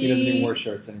 happy. He doesn't even wear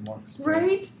shirts anymore.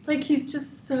 Right?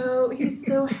 he's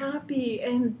so happy.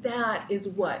 And that is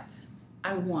what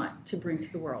I want to bring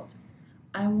to the world.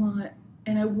 I want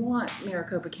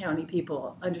Maricopa County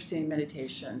people understanding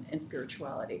meditation and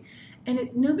spirituality.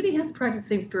 And nobody has to practice the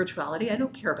same spirituality. I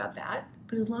don't care about that.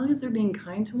 But as long as they're being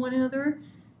kind to one another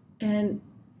and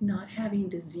not having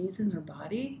disease in their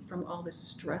body from all the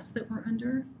stress that we're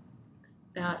under,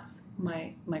 that's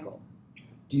my goal.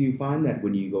 Do you find that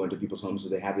when you go into people's homes, do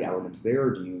they have the elements there, or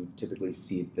do you typically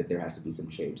see that there has to be some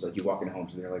change? Like you walk into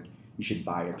homes and they're like, you should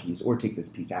buy a piece or take this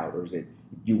piece out, or is it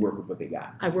you work with what they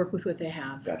got? I work with what they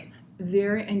have. Gotcha.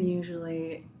 Very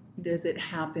unusually does it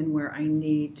happen where I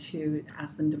need to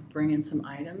ask them to bring in some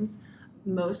items.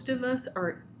 Most of us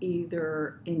are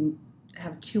either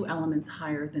have two elements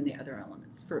higher than the other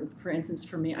elements. For instance,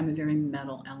 for me, I'm a very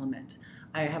metal element.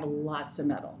 I have lots of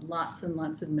metal, lots and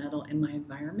lots of metal in my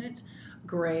environment.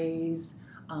 Grays,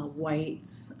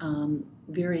 whites,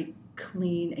 very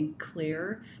clean and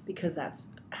clear, because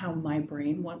that's how my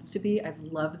brain wants to be. I've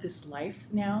loved this life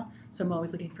now, so I'm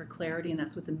always looking for clarity, and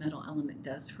that's what the metal element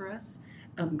does for us.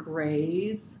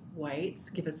 Grays, whites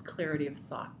give us clarity of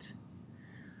thought.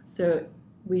 So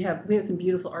we have some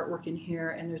beautiful artwork in here,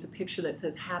 and there's a picture that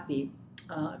says happy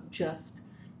just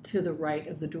to the right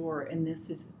of the door, and this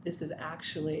is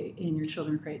actually in your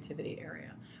children creativity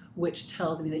area, which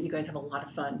tells me that you guys have a lot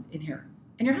of fun in here,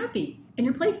 and you're happy and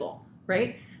you're playful,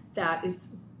 right? That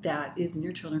is in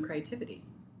your children creativity.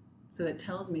 So that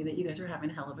tells me that you guys are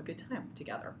having a hell of a good time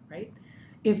together, right?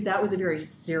 If that was a very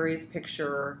serious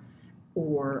picture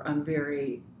or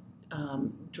very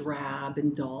drab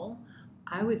and dull,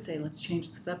 I would say, let's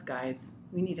change this up, guys.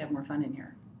 We need to have more fun in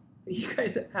here. You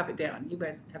guys have it down. You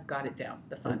guys have got it down,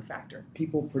 the fun factor.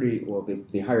 People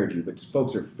they hired you, but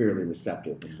folks are fairly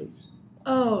receptive in these.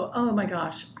 Oh my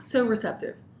gosh, so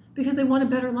receptive, because they want a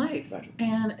better life. Gotcha.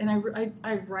 And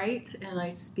I write and I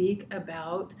speak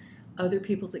about other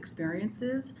people's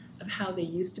experiences of how they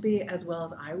used to be as well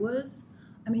as I was.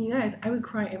 I mean, you guys, I would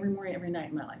cry every morning, every night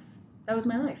in my life. That was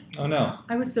my life. Oh no.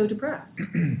 I was so depressed.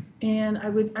 And I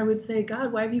would say,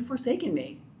 God, why have you forsaken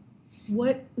me?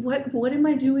 What am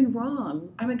I doing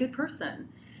wrong? I'm a good person.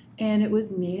 And it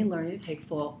was me learning to take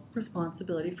full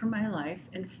responsibility for my life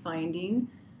and finding,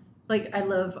 I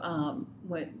love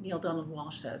what Neil Donald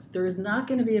Walsh says. There is not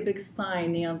going to be a big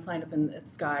neon sign up in the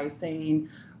sky saying,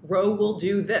 Roe will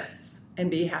do this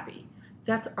and be happy.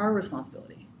 That's our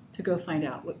responsibility to go find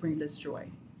out what brings us joy.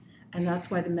 And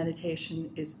that's why the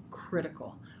meditation is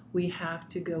critical. We have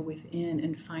to go within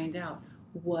and find out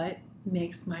what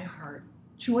makes my heart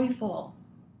joyful.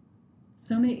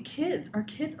 So many our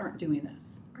kids aren't doing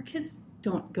this. Our kids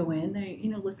don't go in, they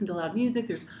listen to loud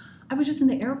music. I was just in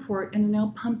the airport, and they're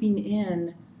now pumping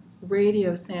in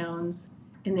radio sounds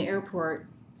in the airport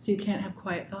so you can't have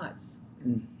quiet thoughts.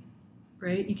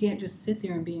 Right? You can't just sit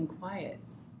there and be in quiet.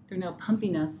 They're now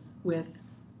pumping us with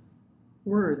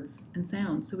words and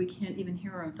sounds so we can't even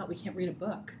hear our own thought. We can't read a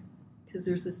book because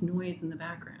there's this noise in the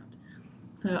background.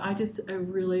 So I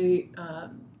really,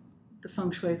 the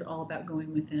feng shui is all about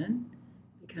going within,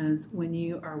 because when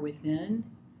you are within,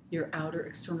 your outer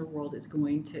external world is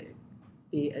going to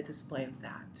be a display of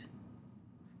that.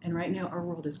 And right now our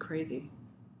world is crazy.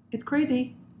 It's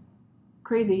crazy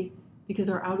because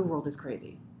our outer world is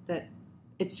crazy. That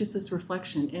it's just this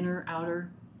reflection, inner,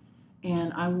 outer.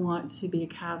 And I want to be a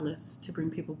catalyst to bring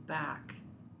people back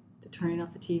to turning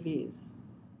off the TVs,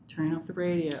 turning off the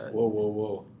radios.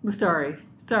 Whoa. Sorry.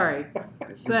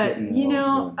 This is But,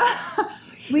 getting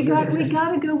we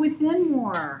got to go within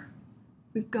more.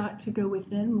 We've got to go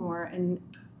within more and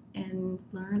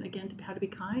learn again how to be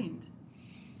kind.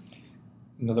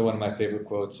 Another one of my favorite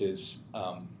quotes is,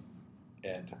 I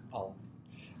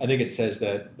think it says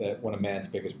that one of man's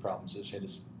biggest problems is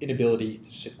his inability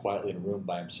to sit quietly in a room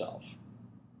by himself.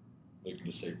 You can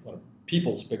just say one of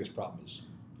people's biggest problem is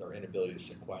their inability to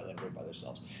sit quietly in a room by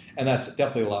themselves. And that's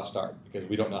definitely a lost art, because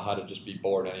we don't know how to just be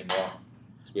bored anymore.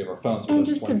 So we have our phones with And us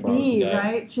just to 24 hours a be, day.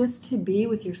 right? Just to be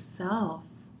with yourself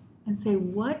and say,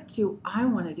 what do I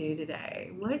want to do today?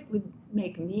 What would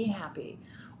make me happy?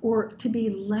 Or to be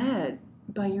led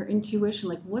by your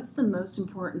intuition, what's the most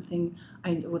important thing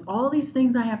with all these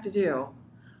things I have to do,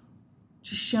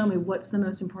 just show me what's the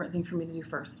most important thing for me to do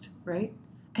first, right?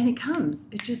 And it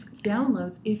just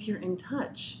downloads if you're in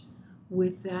touch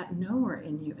with that knower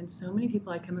in you. And so many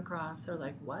people I come across are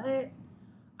like, what?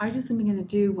 I just am going to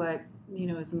do what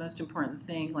is the most important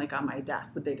thing, like on my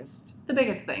desk, the biggest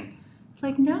thing. It's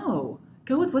like, no,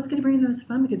 go with what's going to bring you the most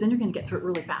fun, because then you're going to get through it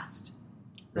really fast,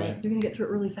 right? You're going to get through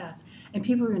it really fast. And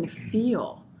people are going to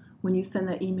feel, when you send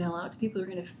that email out to people, they're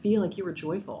going to feel like you were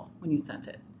joyful when you sent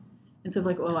it. Instead of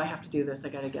like, oh, I have to do this, I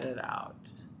got to get it out.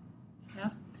 Yeah.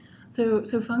 So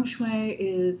feng shui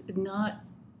is not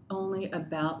only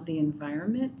about the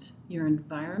environment, your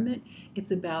environment,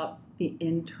 it's about the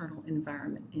internal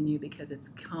environment in you, because it's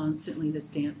constantly this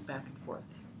dance back and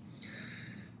forth.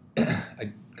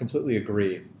 I completely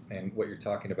agree. And what you're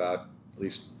talking about, at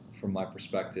least from my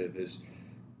perspective, is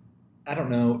I don't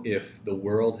know if the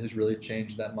world has really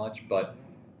changed that much, but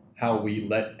how we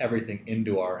let everything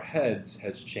into our heads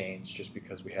has changed, just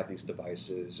because we have these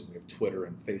devices and we have Twitter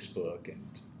and Facebook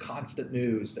and constant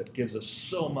news that gives us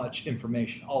so much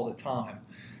information all the time.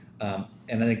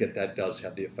 And I think that does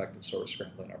have the effect of sort of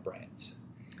scrambling our brains.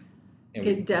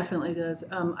 It definitely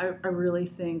does. I really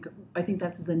think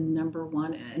that's the number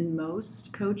one, and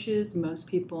most coaches, most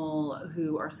people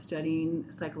who are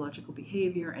studying psychological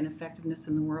behavior and effectiveness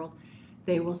in the world,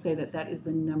 they will say that is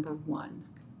the number one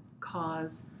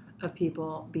cause of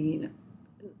people being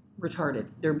retarded.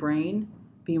 Their brain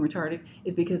being retarded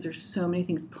is because there's so many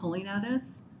things pulling at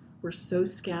us. We're so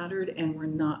scattered and we're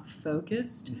not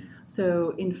focused. Mm-hmm.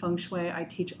 So in feng shui, I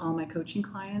teach all my coaching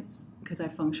clients, because I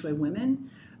feng shui women,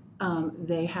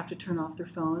 they have to turn off their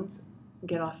phones,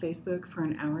 get off Facebook for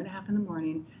an hour and a half in the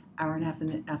morning, hour and a half in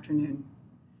the afternoon.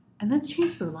 And that's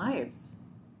changed their lives.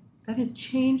 That has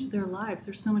changed their lives.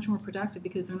 They're so much more productive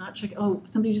because they're not checking,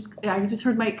 I just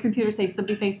heard my computer say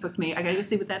somebody Facebooked me. I got to go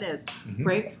see what that is, mm-hmm.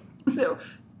 right? So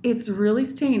it's really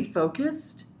staying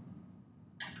focused.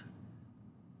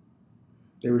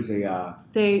 There was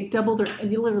they're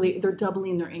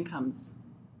doubling their incomes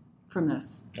from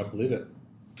this. I believe it.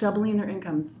 Doubling their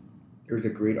incomes. There was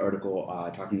a great article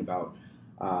talking about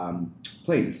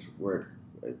planes, where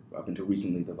up until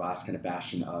recently the last kind of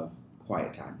bastion of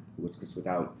quiet time. Because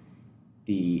without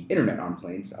the internet on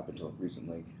planes, up until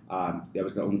recently, that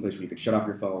was the only place where you could shut off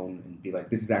your phone and be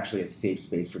like, this is actually a safe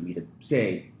space for me to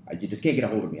say, you just can't get a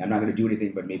hold of me. I'm not going to do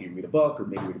anything but maybe read a book, or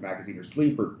maybe read a magazine, or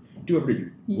sleep, or do whatever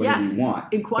you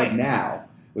want. But now,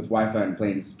 with Wi-Fi and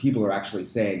planes, people are actually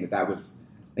saying that was,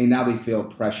 and now they feel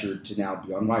pressured to now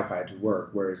be on Wi-Fi to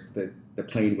work, whereas the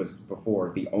plane was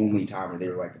before the only time where they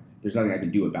were like, there's nothing I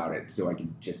can do about it, so I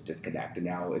can just disconnect. And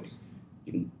now it's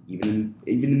even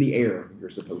in the air, you're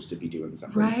supposed to be doing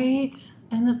something. Right,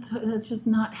 and that's just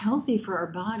not healthy for our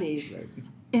bodies. Right.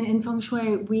 In feng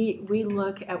shui, we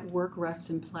look at work, rest,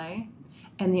 and play,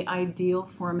 and the ideal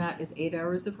format is 8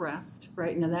 hours of rest,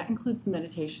 right? Now that includes the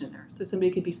meditation in there. So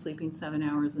somebody could be sleeping 7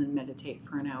 hours and then meditate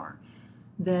for an hour.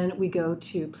 Then we go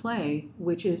to play,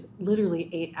 which is literally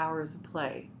 8 hours of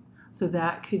play. So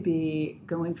that could be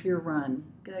going for your run.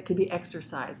 That could be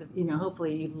exercise.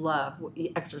 Hopefully you love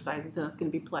exercise, and so that's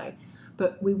going to be play.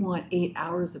 But we want 8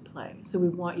 hours of play. So we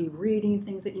want you reading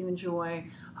things that you enjoy.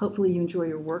 Hopefully you enjoy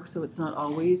your work, so it's not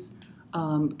always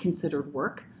considered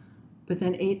work. But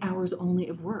then 8 hours only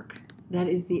of work. That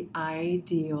is the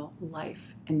ideal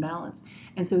life and balance.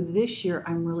 And so this year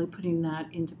I'm really putting that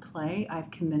into play.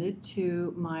 I've committed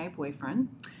to my boyfriend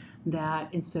that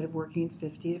instead of working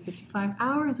 50 to 55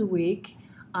 hours a week,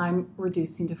 I'm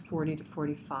reducing to 40 to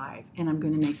 45. And I'm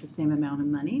going to make the same amount of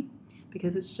money,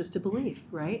 because it's just a belief,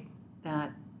 right?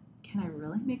 That, can I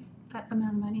really make that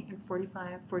amount of money in 40 to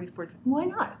 45? Why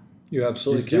not? You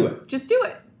absolutely can. Just do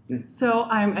it. Yeah. So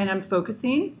I'm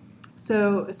focusing.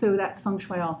 So that's feng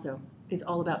shui also, is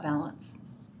all about balance.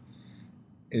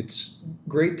 It's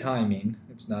great timing.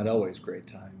 It's not always great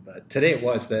time, but today it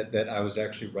was that I was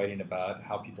actually writing about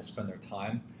how people spend their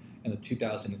time. And the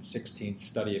 2016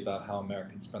 study about how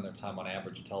Americans spend their time on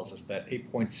average tells us that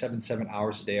 8.77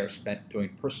 hours a day are spent doing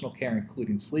personal care,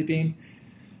 including sleeping.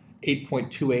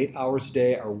 8.28 hours a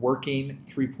day are working,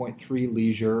 3.3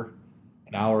 leisure,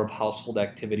 an hour of household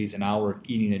activities, an hour of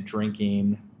eating and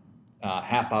drinking,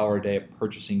 half hour a day of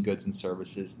purchasing goods and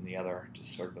services, and the other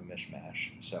just sort of a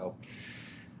mishmash. So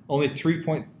only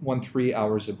 3.13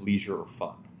 hours of leisure or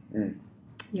fun. Mm.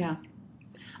 Yeah.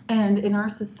 And in our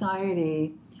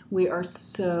society, we are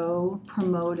so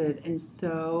promoted and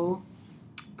so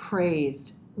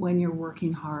praised when you're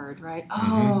working hard, right?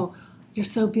 Mm-hmm. Oh, you're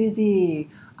so busy.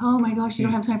 Oh my gosh, you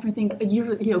don't have time for things.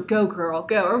 Go girl,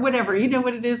 go, or whatever. You know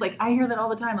what it is? Like, I hear that all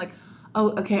the time. Like,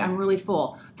 oh, okay, I'm really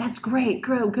full. That's great.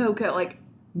 Go. Like,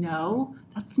 no,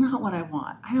 that's not what I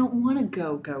want. I don't want to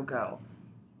go.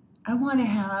 I want to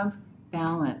have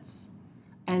balance.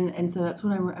 And so that's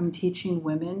what I'm teaching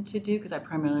women to do, because I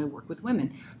primarily work with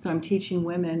women. So I'm teaching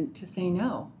women to say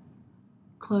no.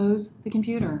 Close the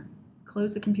computer.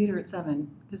 close the computer at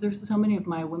 7, because there's so many of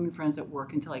my women friends that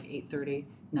work until like 8:30,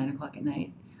 9 o'clock at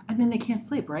night, and then they can't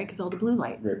sleep, right? Because all the blue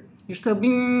light. Right. You're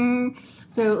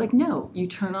so like, no, you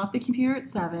turn off the computer at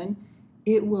 7.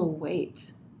 It will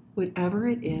wait. Whatever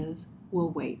it is will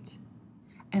wait.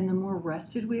 And the more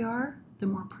rested we are, the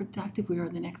more productive we are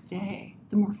the next day.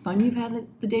 The more fun you've had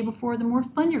the day before, the more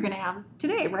fun you're going to have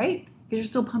today, right? Because you're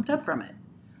still pumped up from it.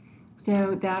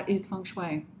 So that is feng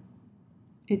shui.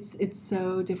 It's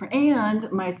so different.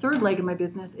 And my third leg of my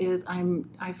business is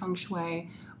I feng shui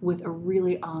with a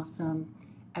really awesome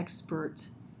expert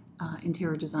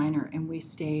interior designer, and we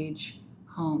stage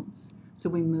homes. So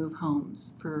we move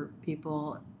homes for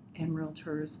people and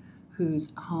realtors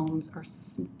whose homes are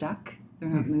stuck. They're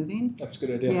not moving. That's a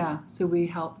good idea. Yeah, so we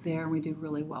help there, and we do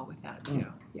really well with that too.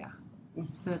 Yeah.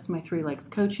 So that's my 3 legs: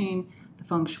 coaching, the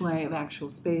feng shui of actual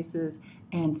spaces,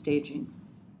 and staging.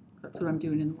 That's what I'm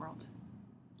doing in the world.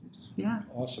 Yeah.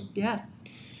 Awesome. Yes.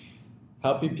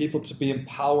 Helping people to be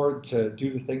empowered to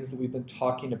do the things that we've been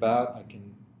talking about. I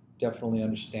can definitely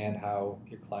understand how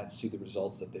your clients see the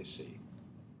results that they see.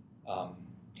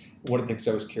 One of the things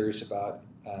I was curious about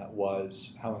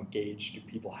was how engaged do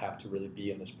people have to really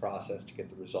be in this process to get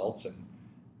the results, and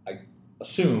I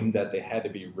assumed that they had to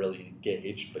be really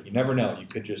engaged, but you never know. You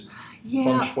could just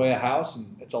feng shui a house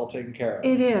and it's all taken care of.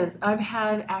 It is. I've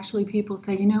had actually people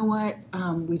say, you know what,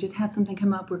 we just had something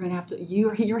come up. We're going to have to,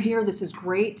 you're here. This is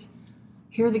great.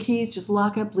 Here are the keys. Just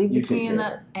lock up, leave the key in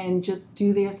and just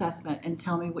do the assessment and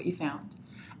tell me what you found.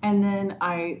 And then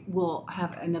I will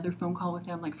have another phone call with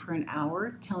them, like for an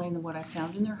hour, telling them what I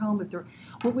found in their home. If they're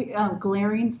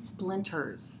glaring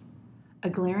splinters. A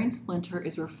glaring splinter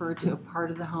is referred to a part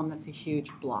of the home that's a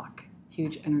huge block,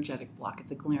 huge energetic block.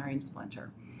 It's a glaring splinter.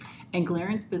 And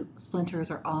glaring splinters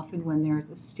are often when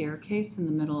there's a staircase in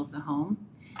the middle of the home,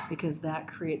 because that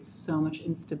creates so much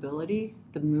instability.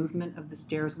 The movement of the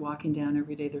stairs walking down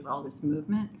every day, there's all this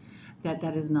movement,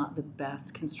 that is not the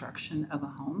best construction of a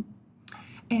home.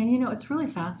 And, it's really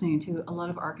fascinating, too. A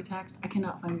lot of architects, I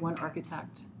cannot find one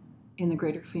architect in the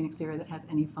greater Phoenix area that has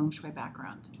any feng shui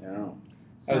background. No.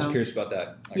 I was curious about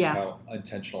that, yeah. How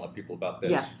intentional are people about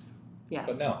this? Yes.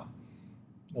 But no,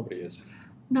 nobody is.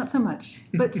 Not so much.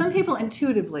 But some people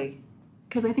intuitively,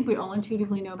 because I think we all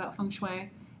intuitively know about feng shui.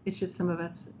 It's just some of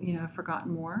us, have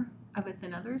forgotten more of it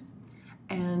than others.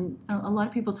 And a lot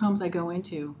of people's homes I go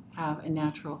into have a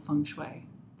natural feng shui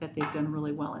that they've done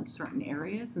really well in certain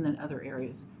areas, and then other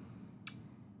areas,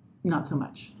 not so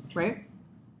much, right?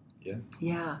 Yeah.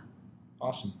 Yeah.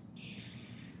 Awesome.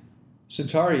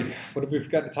 Centauri, what have we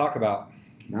forgotten to talk about?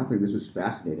 Nothing. This was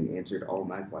fascinating. Answered all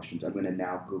my questions. I'm going to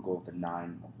now Google the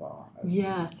 9 guas.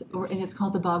 Yes, and it's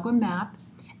called the Bagua map,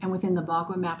 and within the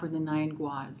Bagua map are the 9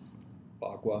 guas.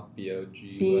 Bagua,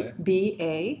 B-O-G-U-A?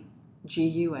 B-A-G-U-A.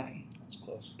 That's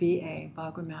close. B-A,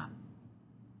 Bagua map.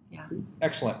 Yes.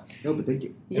 Excellent. No, but thank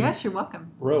you. Yes, you're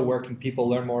welcome. Ro, where can people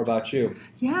learn more about you?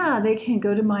 Yeah, they can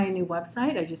go to my new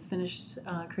website. I just finished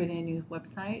creating a new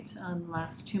website in the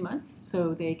last 2 months,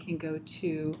 so they can go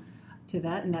to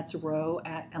that, and that's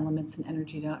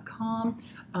ro@elementsandenergy.com.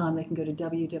 They can go to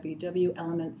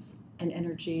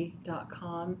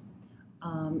www.elementsandenergy.com,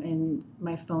 and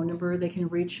my phone number, they can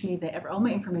reach me there. All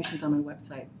my information's on my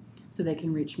website, so they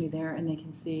can reach me there and they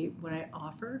can see what I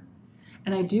offer.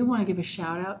 And I do want to give a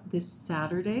shout out. This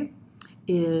Saturday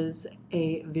is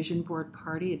a vision board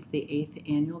party. It's the 8th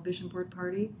annual vision board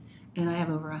party, and I have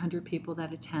over 100 people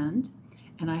that attend,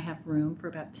 and I have room for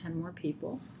about 10 more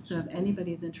people. So if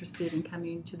anybody's interested in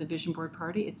coming to the vision board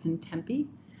party, it's in Tempe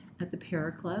at the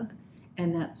Para Club,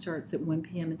 and that starts at 1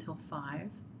 p.m. until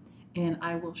 5. And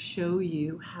I will show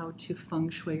you how to feng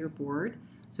shui your board.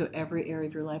 So every area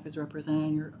of your life is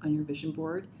represented on your vision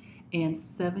board. And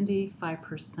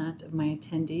 75% of my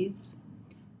attendees,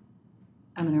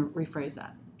 I'm going to rephrase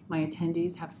that. My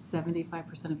attendees have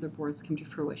 75% of their boards come to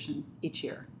fruition each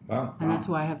year. Wow. And that's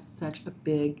why I have such a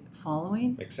big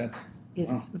following. Makes sense.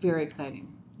 It's very exciting.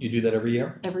 You do that every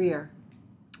year? Every year.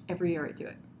 Every year I do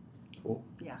it. Cool.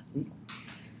 Yes.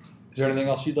 Is there anything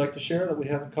else you'd like to share that we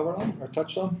haven't covered on or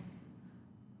touched on?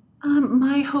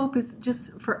 My hope is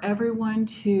just for everyone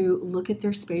to look at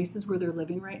their spaces where they're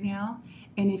living right now.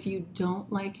 And if you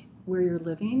don't like where you're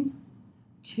living,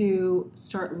 to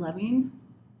start loving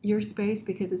your space,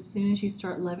 because as soon as you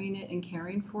start loving it and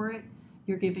caring for it,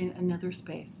 you're giving another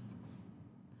space,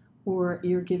 or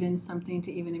you're given something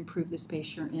to even improve the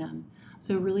space you're in.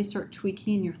 So really start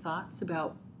tweaking your thoughts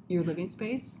about your living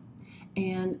space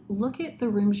and look at the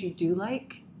rooms you do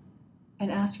like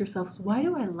and ask yourself, why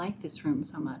do I like this room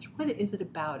so much? What is it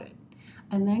about it?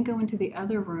 And then go into the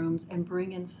other rooms and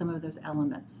bring in some of those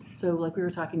elements. So like we were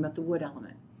talking about the wood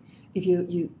element. If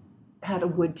you had a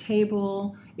wood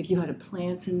table, if you had a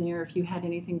plant in there, if you had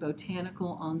anything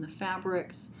botanical on the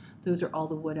fabrics, those are all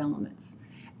the wood elements.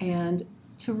 And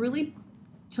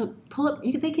to pull up,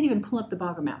 they can even pull up the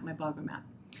Bogger map, my Bogger map,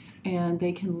 and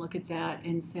they can look at that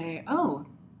and say, oh,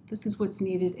 this is what's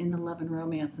needed in the Love and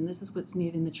Romance, and this is what's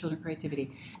needed in the Children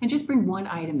Creativity. And just bring one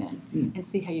item in and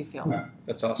see how you feel. Yeah.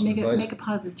 That's awesome Make advice. a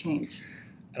positive change.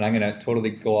 And I'm going to totally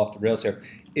go off the rails here.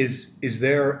 Is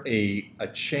there a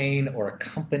chain or a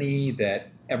company that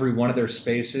every one of their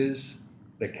spaces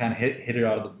that kind of hit it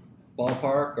out of the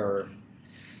ballpark, or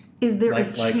Is there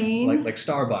a chain? like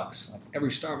Starbucks? Like every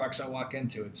Starbucks I walk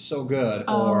into, it's so good.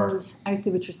 Oh, Or I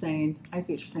see what you're saying.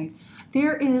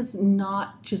 There is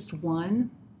not just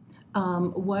one.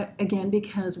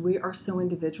 Because we are so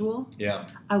individual, yeah,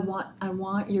 I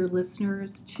want your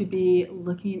listeners to be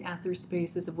looking at their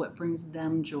spaces of what brings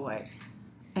them joy,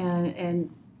 and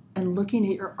looking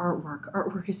at your artwork.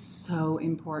 Artwork is so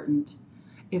important.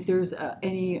 If there's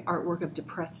any artwork of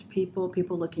depressed people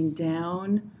looking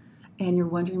down, and you're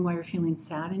wondering why you're feeling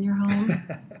sad in your home,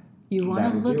 you want to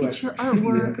That would look do at it. your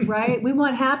artwork, right? We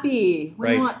want happy. We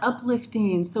Right. want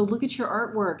uplifting. So look at your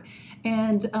artwork.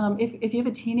 And if you have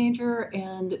a teenager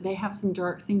and they have some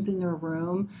dark things in their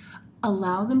room,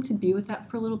 allow them to be with that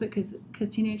for a little bit, because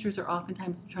teenagers are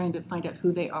oftentimes trying to find out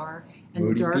who they are. And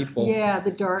Moody the dark, people. yeah,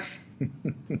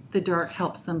 the dark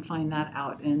helps them find that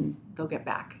out, and they'll get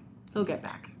back.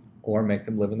 or make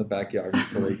them live in the backyard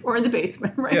until they. Or in the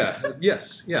basement, right?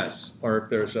 Yes. Or if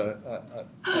there's an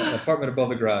apartment above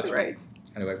the garage. Right.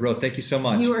 Anyway, Ro, thank you so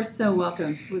much. You are so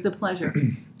welcome. It was a pleasure.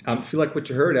 If you like what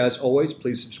you heard, as always,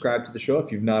 please subscribe to the show.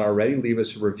 If you've not already, leave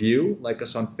us a review. Like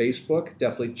us on Facebook.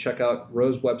 Definitely check out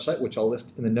Ro's website, which I'll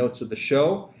list in the notes of the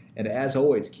show. And as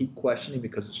always, keep questioning,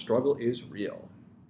 because the struggle is real.